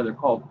know why they're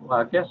called, well,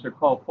 I guess they're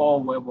called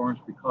fall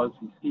webworms because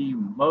you see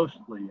them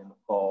mostly in the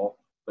fall,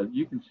 but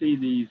you can see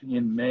these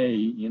in May,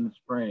 in the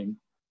spring.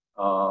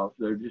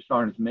 There just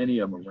aren't as many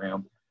of them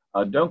around.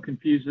 Don't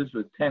confuse this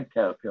with tent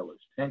caterpillars.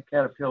 Tent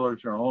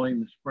caterpillars are only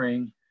in the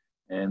spring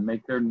and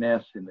make their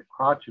nests in the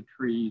crotch of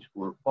trees,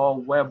 where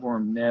fall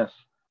webworm nests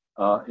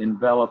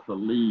envelop the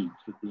leaves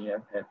at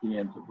the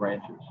ends of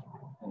branches.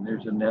 And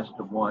there's a nest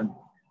of one.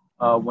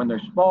 When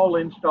they're small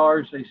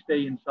instars, they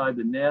stay inside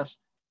the nest.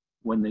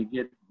 When they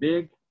get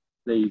big,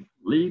 they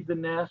leave the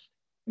nest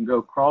and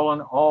go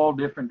crawling all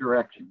different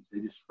directions.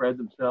 They just spread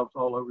themselves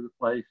all over the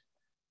place.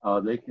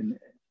 They can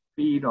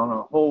feed on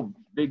a whole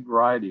big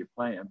variety of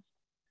plants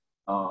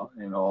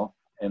and all.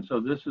 And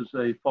so this is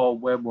a fall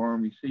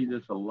webworm. You see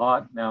this a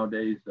lot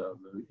nowadays. The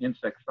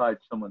insect site,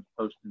 someone's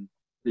posting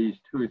these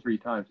 2 or 3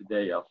 times a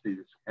day. I'll see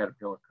this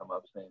caterpillar come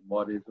up saying,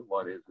 "What is it?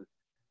 What is it?"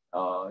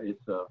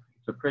 It's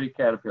a pretty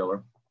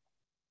caterpillar,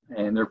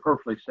 and they're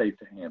perfectly safe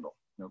to handle.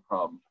 No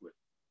problems with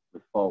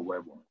fall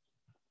webworms.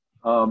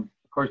 Of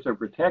course, their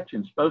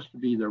protection is supposed to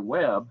be their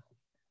web.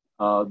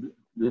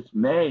 This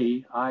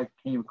May, I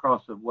came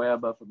across a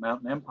web up at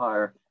Mountain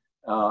Empire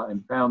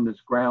and found this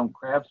ground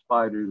crab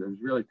spider that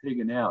was really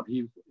pigging out.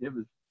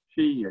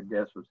 She, I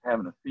guess, was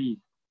having a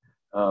feast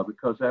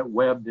because that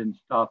web didn't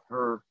stop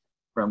her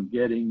from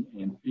getting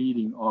and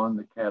feeding on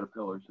the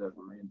caterpillars that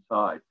were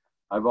inside.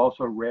 I've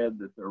also read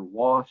that there are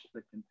wasps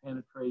that can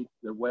penetrate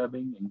the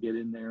webbing and get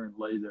in there and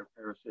lay their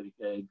parasitic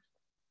eggs.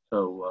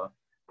 So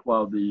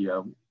while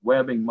the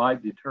webbing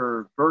might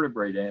deter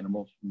vertebrate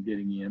animals from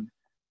getting in,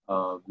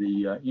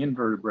 the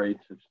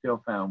invertebrates have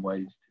still found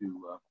ways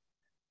to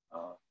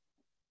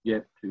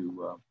get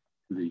to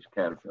these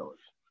caterpillars.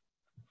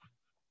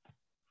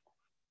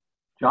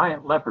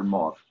 Giant leopard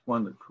moth is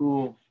one of the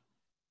cool,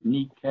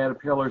 neat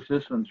caterpillars.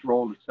 This one's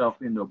rolled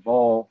itself into a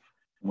ball.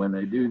 When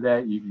they do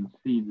that, you can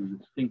see the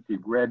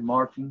distinctive red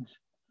markings.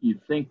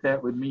 You'd think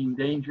that would mean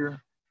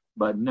danger,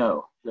 but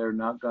no, they're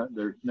not.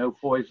 There's no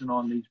poison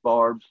on these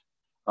barbs.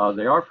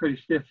 They are pretty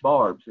stiff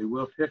barbs. They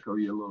will tickle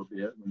you a little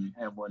bit when you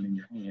have one in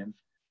your hand,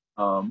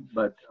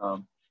 but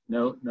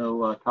no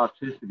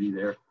toxicity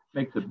there.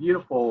 Makes a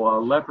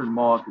beautiful leopard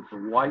moth. It's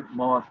a white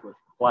moth with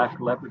black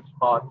leopard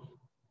spots.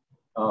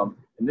 And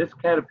this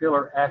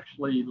caterpillar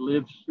actually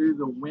lives through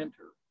the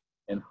winter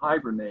and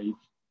hibernates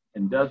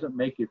and doesn't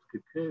make its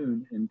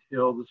cocoon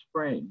until the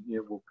spring.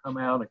 It will come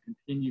out and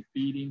continue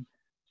feeding.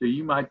 So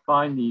you might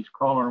find these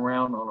crawling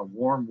around on a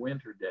warm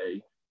winter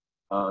day,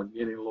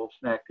 getting a little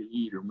snack to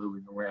eat or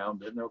moving around.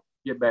 Then they'll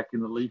get back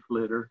in the leaf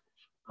litter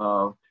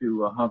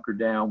to hunker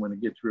down when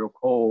it gets real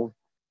cold.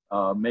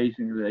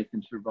 Amazingly, they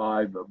can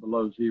survive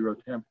below 0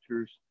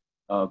 temperatures.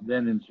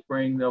 Then in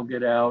spring, they'll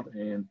get out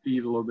and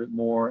feed a little bit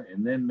more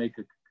and then make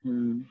a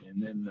cocoon,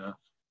 and then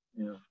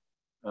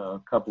a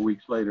couple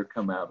weeks later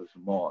come out as a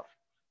moth.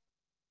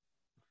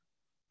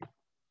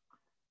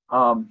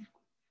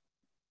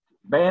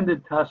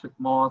 Banded tussock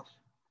moths,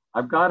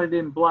 I've got it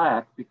in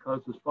black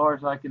because as far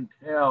as I can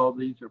tell,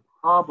 these are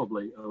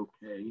probably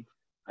okay.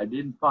 I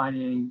didn't find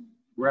any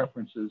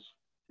references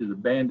to the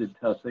banded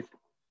tussock.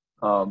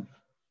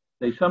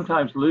 They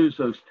sometimes lose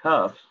those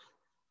tufts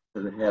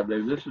that they have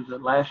there. This is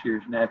at last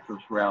year's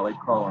Naturalist rally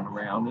crawling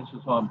around. This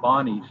is on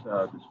Bonnie's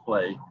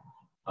display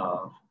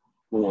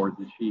board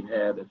that she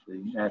had at the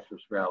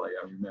Naturalist rally,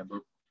 I remember,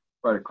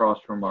 right across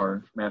from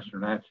our Master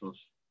Naturalist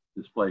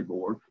display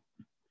board.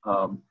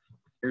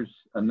 Here's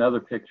another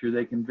picture.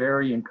 They can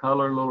vary in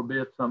color a little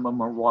bit. Some of them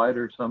are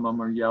whiter, some of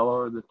them are yellow,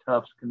 or the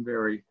tufts can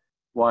vary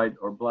white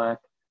or black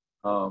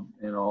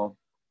and all.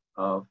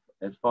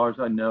 As far as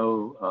I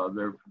know,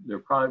 they're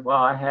probably, well,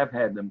 I have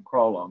had them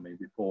crawl on me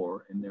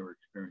before and never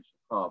experienced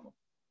a problem.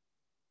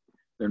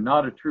 They're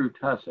not a true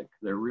tussock.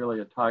 They're really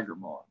a tiger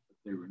moth.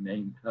 They were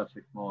named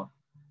tussock moth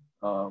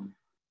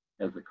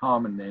as a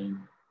common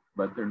name,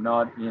 but they're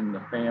not in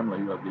the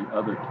family of the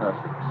other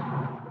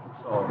tussocks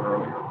we saw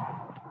earlier.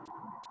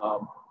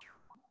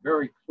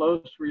 Very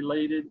close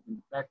related.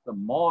 In fact, the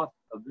moth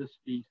of this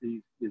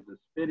species is a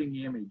spitting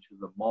image of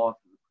the moth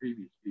of the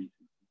previous species.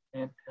 You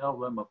can't tell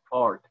them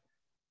apart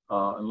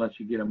unless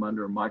you get them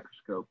under a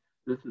microscope.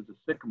 This is a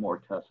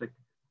sycamore tussock.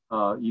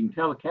 You can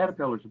tell the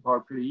caterpillars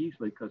apart pretty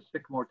easily because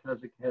sycamore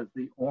tussock has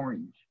the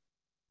orange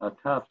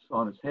tufts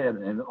on its head,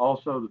 and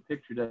also the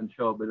picture doesn't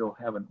show it, but it'll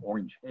have an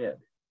orange head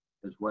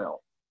as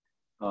well.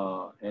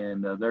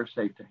 And they're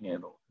safe to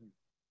handle.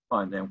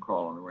 Find them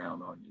crawling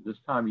around on you. This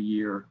time of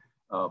year,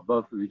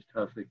 both of these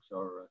tussocks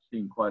are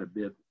seen quite a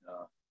bit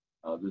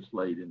this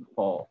late in the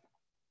fall.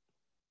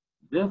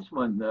 This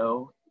one,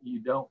 though, you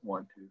don't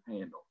want to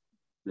handle.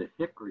 The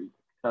hickory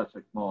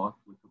tussock moth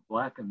with the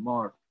black and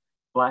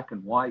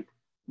white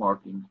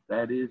markings,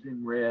 that is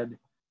in red,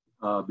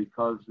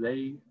 because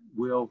they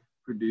will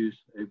produce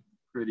a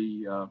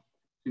pretty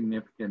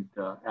significant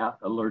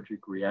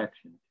allergic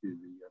reaction to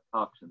the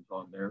toxins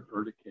on their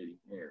urticating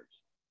hairs.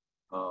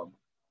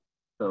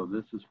 So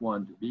this is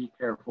one to be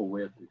careful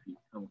with if you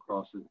come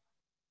across it.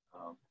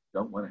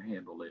 Don't want to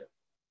handle it.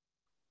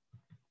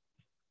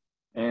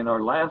 And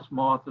our last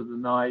moth of the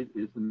night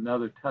is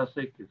another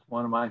tussock. It's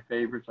one of my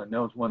favorites. I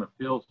know it's one of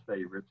Phil's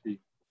favorites.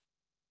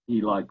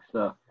 He likes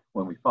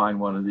when we find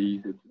one of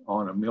these, it's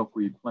on a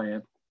milkweed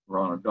plant or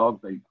on a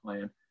dogbait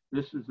plant.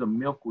 This is a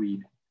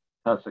milkweed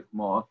tussock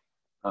moth.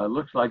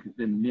 Looks like it's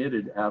been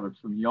knitted out of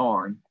some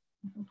yarn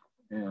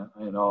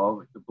and all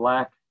with the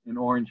black and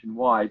orange and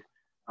white.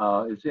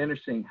 It's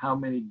interesting how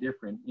many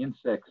different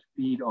insects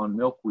feed on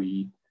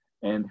milkweed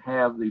and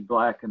have the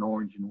black and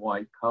orange and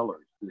white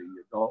colors. The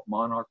adult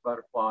monarch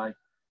butterfly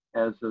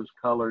has those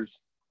colors.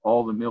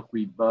 All the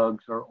milkweed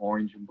bugs are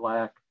orange and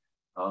black.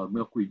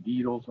 Milkweed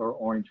beetles are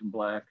orange and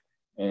black.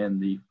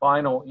 And the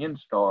final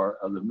instar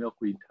of the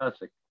milkweed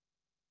tussock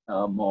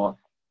moth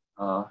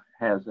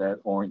has that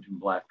orange and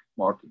black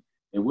marking.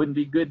 It wouldn't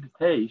be good to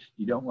taste.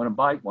 You don't want to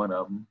bite one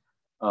of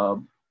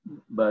them.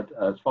 But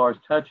as far as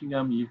touching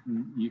them,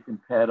 you can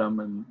pet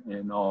them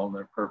and all, and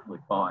they're perfectly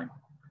fine.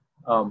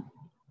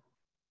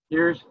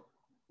 Here's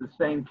the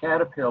same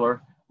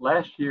caterpillar.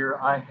 Last year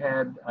I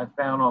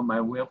found on my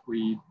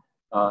milkweed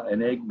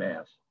an egg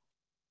mass.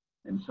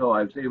 And so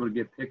I was able to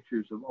get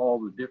pictures of all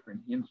the different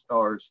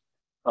instars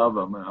of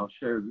them. And I'll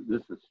share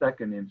this is the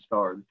second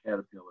instar of the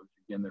caterpillars.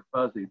 Again, they're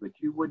fuzzy, but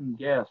you wouldn't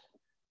guess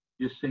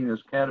just seeing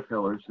those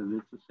caterpillars that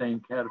it's the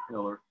same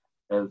caterpillar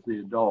as the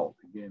adult.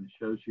 Again,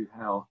 it shows you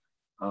how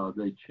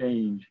they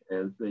change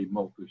as they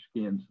molt their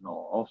skins and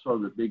all. Also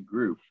the big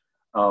group.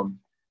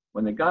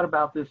 When they got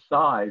about this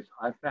size,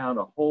 I found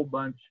a whole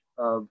bunch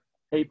of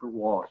paper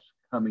wasps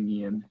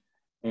coming in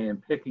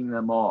and picking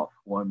them off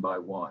one by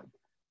one.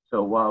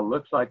 So while it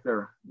looks like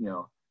there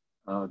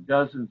are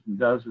dozens and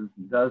dozens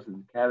and dozens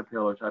of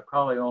caterpillars, I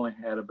probably only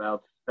had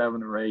about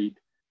 7 or 8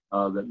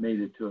 that made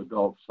it to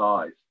adult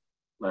size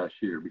last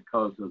year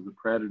because of the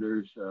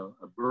predators.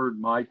 A bird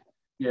might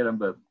get them,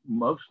 but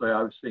mostly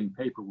I was seeing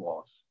paper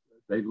wasps.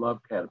 They love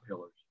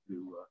caterpillars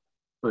to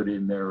put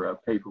in their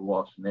paper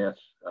wasp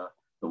nests.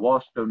 The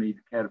wasps don't eat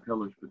the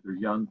caterpillars, but their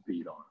young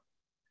feed on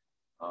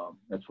them.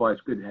 That's why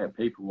it's good to have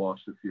paper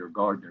wasps if you're a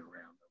gardener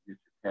around. They'll get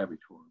your cabbage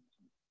worms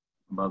and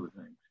some other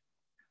things.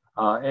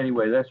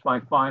 Anyway, that's my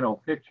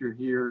final picture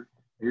here.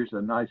 Here's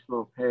a nice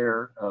little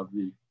pair of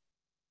the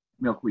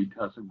milkweed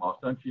tussock moths.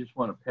 Don't you just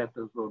want to pet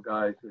those little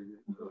guys? They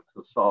look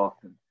so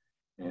soft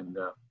and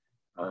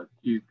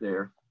cute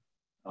there.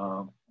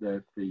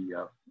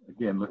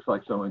 Again, looks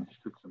like someone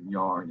just took some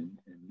yarn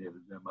and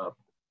knitted them up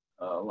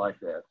like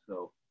that.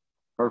 So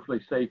perfectly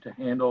safe to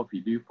handle. If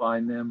you do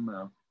find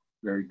them,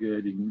 very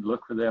good. You can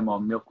look for them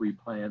on milkweed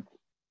plants.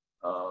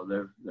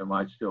 There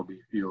might still be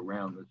a few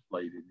around this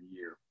late in the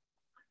year.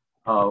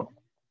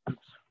 Oops,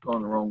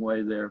 going the wrong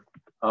way there.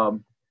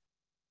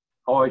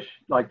 Always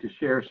like to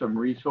share some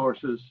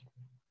resources.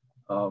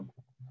 The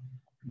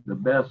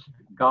best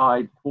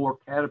guide for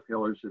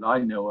caterpillars that I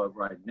know of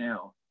right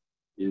now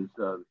is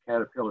the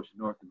Caterpillars in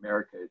North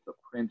America. It's a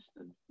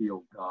Princeton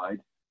field guide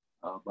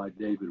by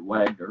David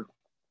Wagner.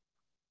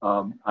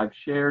 I've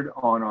shared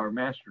on our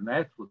Master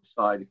Naturalist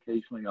site,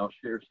 occasionally I'll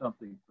share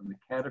something from the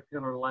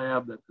Caterpillar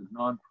Lab. That's a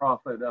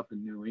nonprofit up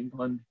in New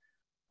England.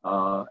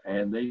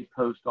 And they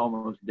post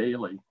almost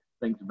daily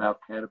things about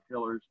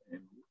caterpillars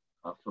and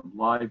some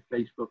live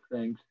Facebook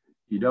things.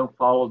 You don't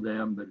follow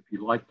them, but if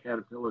you like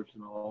caterpillars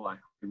and all, I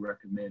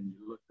recommend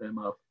you look them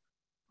up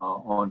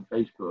on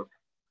Facebook.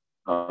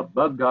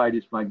 Bug Guide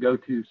is my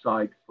go-to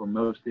site for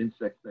most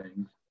insect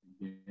things.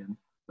 Again,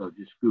 so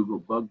just Google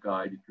Bug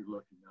Guide if you're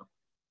looking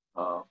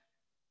up,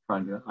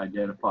 trying to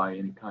identify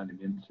any kind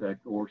of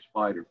insect or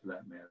spider for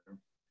that matter.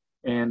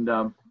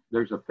 And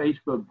there's a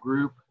Facebook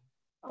group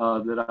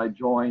that I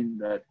joined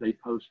that they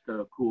post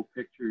cool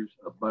pictures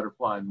of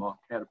butterfly and moth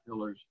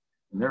caterpillars.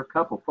 And there are a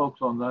couple folks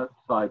on that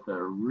site that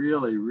are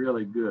really,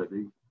 really good.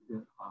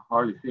 I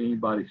hardly see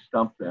anybody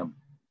stump them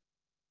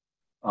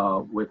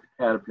with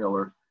a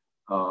caterpillar.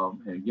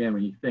 And again,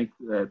 when you think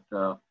that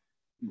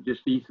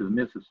just east of the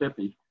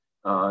Mississippi,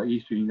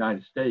 eastern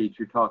United States,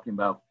 you're talking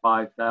about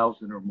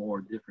 5,000 or more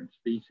different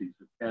species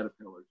of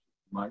caterpillars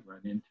you might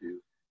run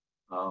into.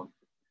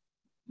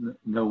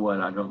 no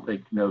one, I don't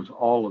think, knows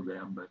all of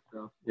them, but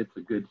it's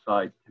a good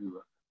site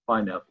to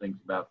find out things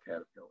about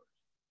caterpillars.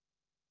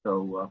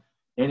 So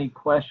any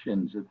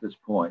questions at this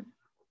point,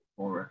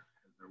 or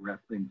to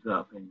wrap things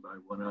up? Anybody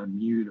want to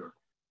unmute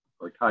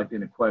or type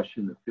in a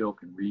question that Phil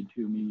can read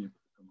to me if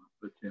someone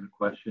puts in a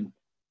question?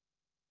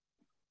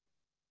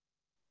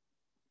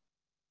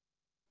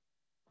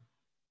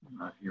 I'm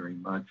not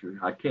hearing much, or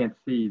I can't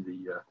see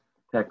the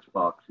text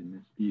box in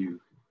this view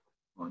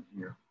on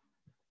here.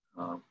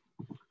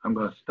 I'm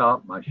going to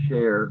stop my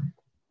share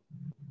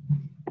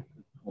at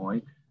this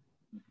point.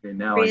 Okay,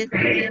 now Chris,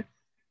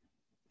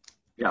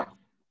 yeah.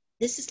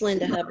 this is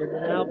Linda Hubbard,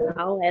 and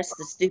I'll ask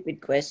the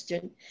stupid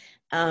question.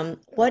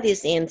 What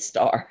is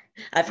instar?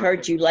 I've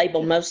heard you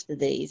label most of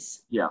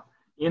these. Yeah,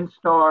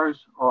 instars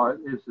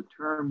is the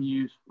term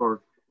used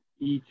for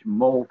each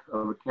molt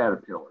of a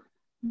caterpillar.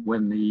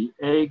 When the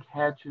egg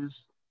hatches,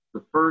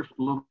 the first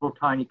little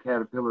tiny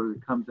caterpillar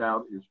that comes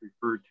out is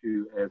referred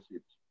to as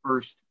its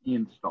first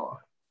instar.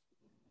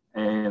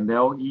 And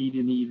they'll eat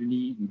and eat and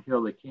eat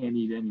until they can't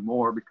eat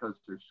anymore because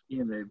their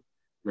skin,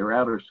 their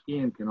outer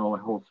skin can only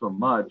hold so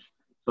much.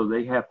 So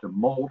they have to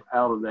molt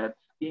out of that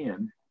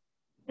skin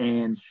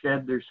and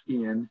shed their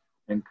skin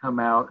and come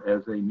out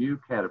as a new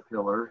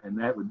caterpillar, and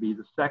that would be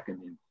the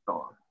second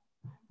instar.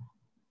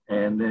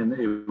 And then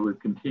it would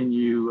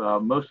continue.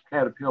 Most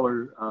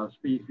caterpillar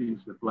species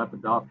of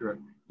Lepidoptera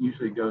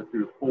usually go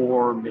through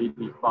 4,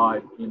 maybe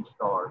 5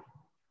 instars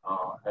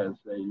as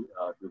they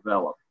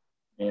develop.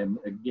 And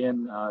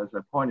again, as I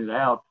pointed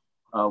out,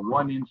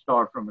 one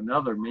instar from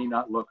another may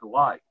not look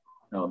alike.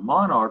 Now,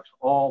 monarchs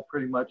all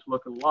pretty much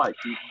look alike.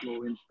 Each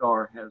little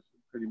instar has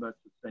pretty much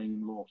the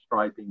same little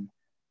striping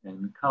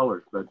and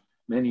colors, but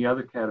many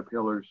other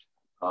caterpillars,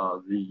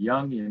 the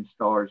young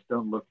instars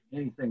don't look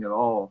anything at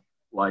all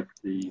like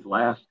the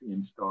last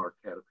instar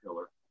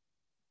caterpillar.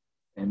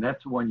 And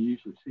that's the one you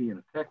usually see in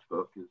a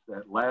textbook, is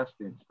that last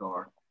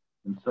instar.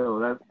 And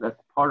so that's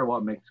part of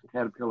what makes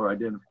caterpillar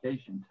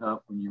identification tough.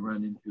 When you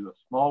run into a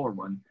smaller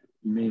one,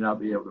 you may not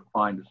be able to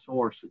find a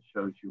source that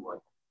shows you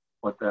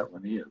what that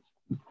one is.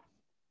 So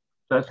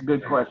that's a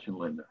good question,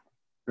 Linda.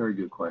 Very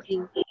good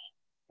question.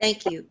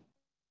 Thank you.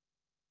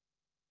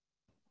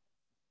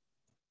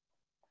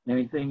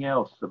 Anything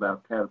else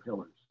about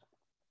caterpillars?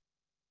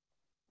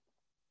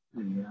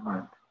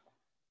 Yeah,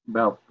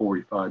 about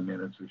 45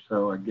 minutes or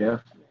so, I guess.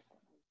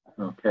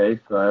 Okay,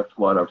 so that's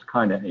what I was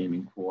kind of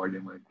aiming for. I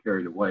didn't want to get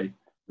carried away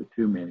with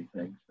too many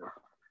things. So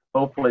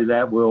hopefully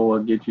that will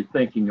get you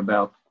thinking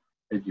about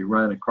as you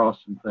run across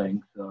some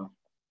things.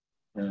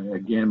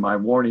 Again, my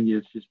warning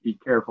is just be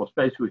careful,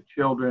 especially with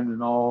children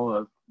and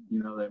all.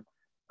 You know, that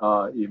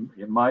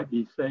it might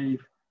be safe,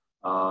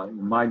 it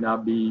might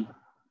not be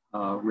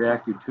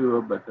reactive to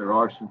it, but there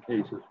are some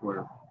cases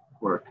where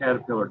a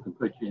caterpillar can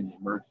put you in the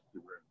emergency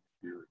room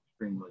if you're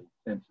extremely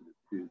sensitive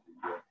to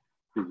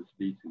the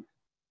species.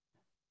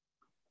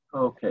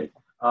 Okay,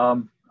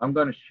 I'm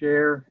going to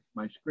share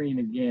my screen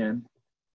again.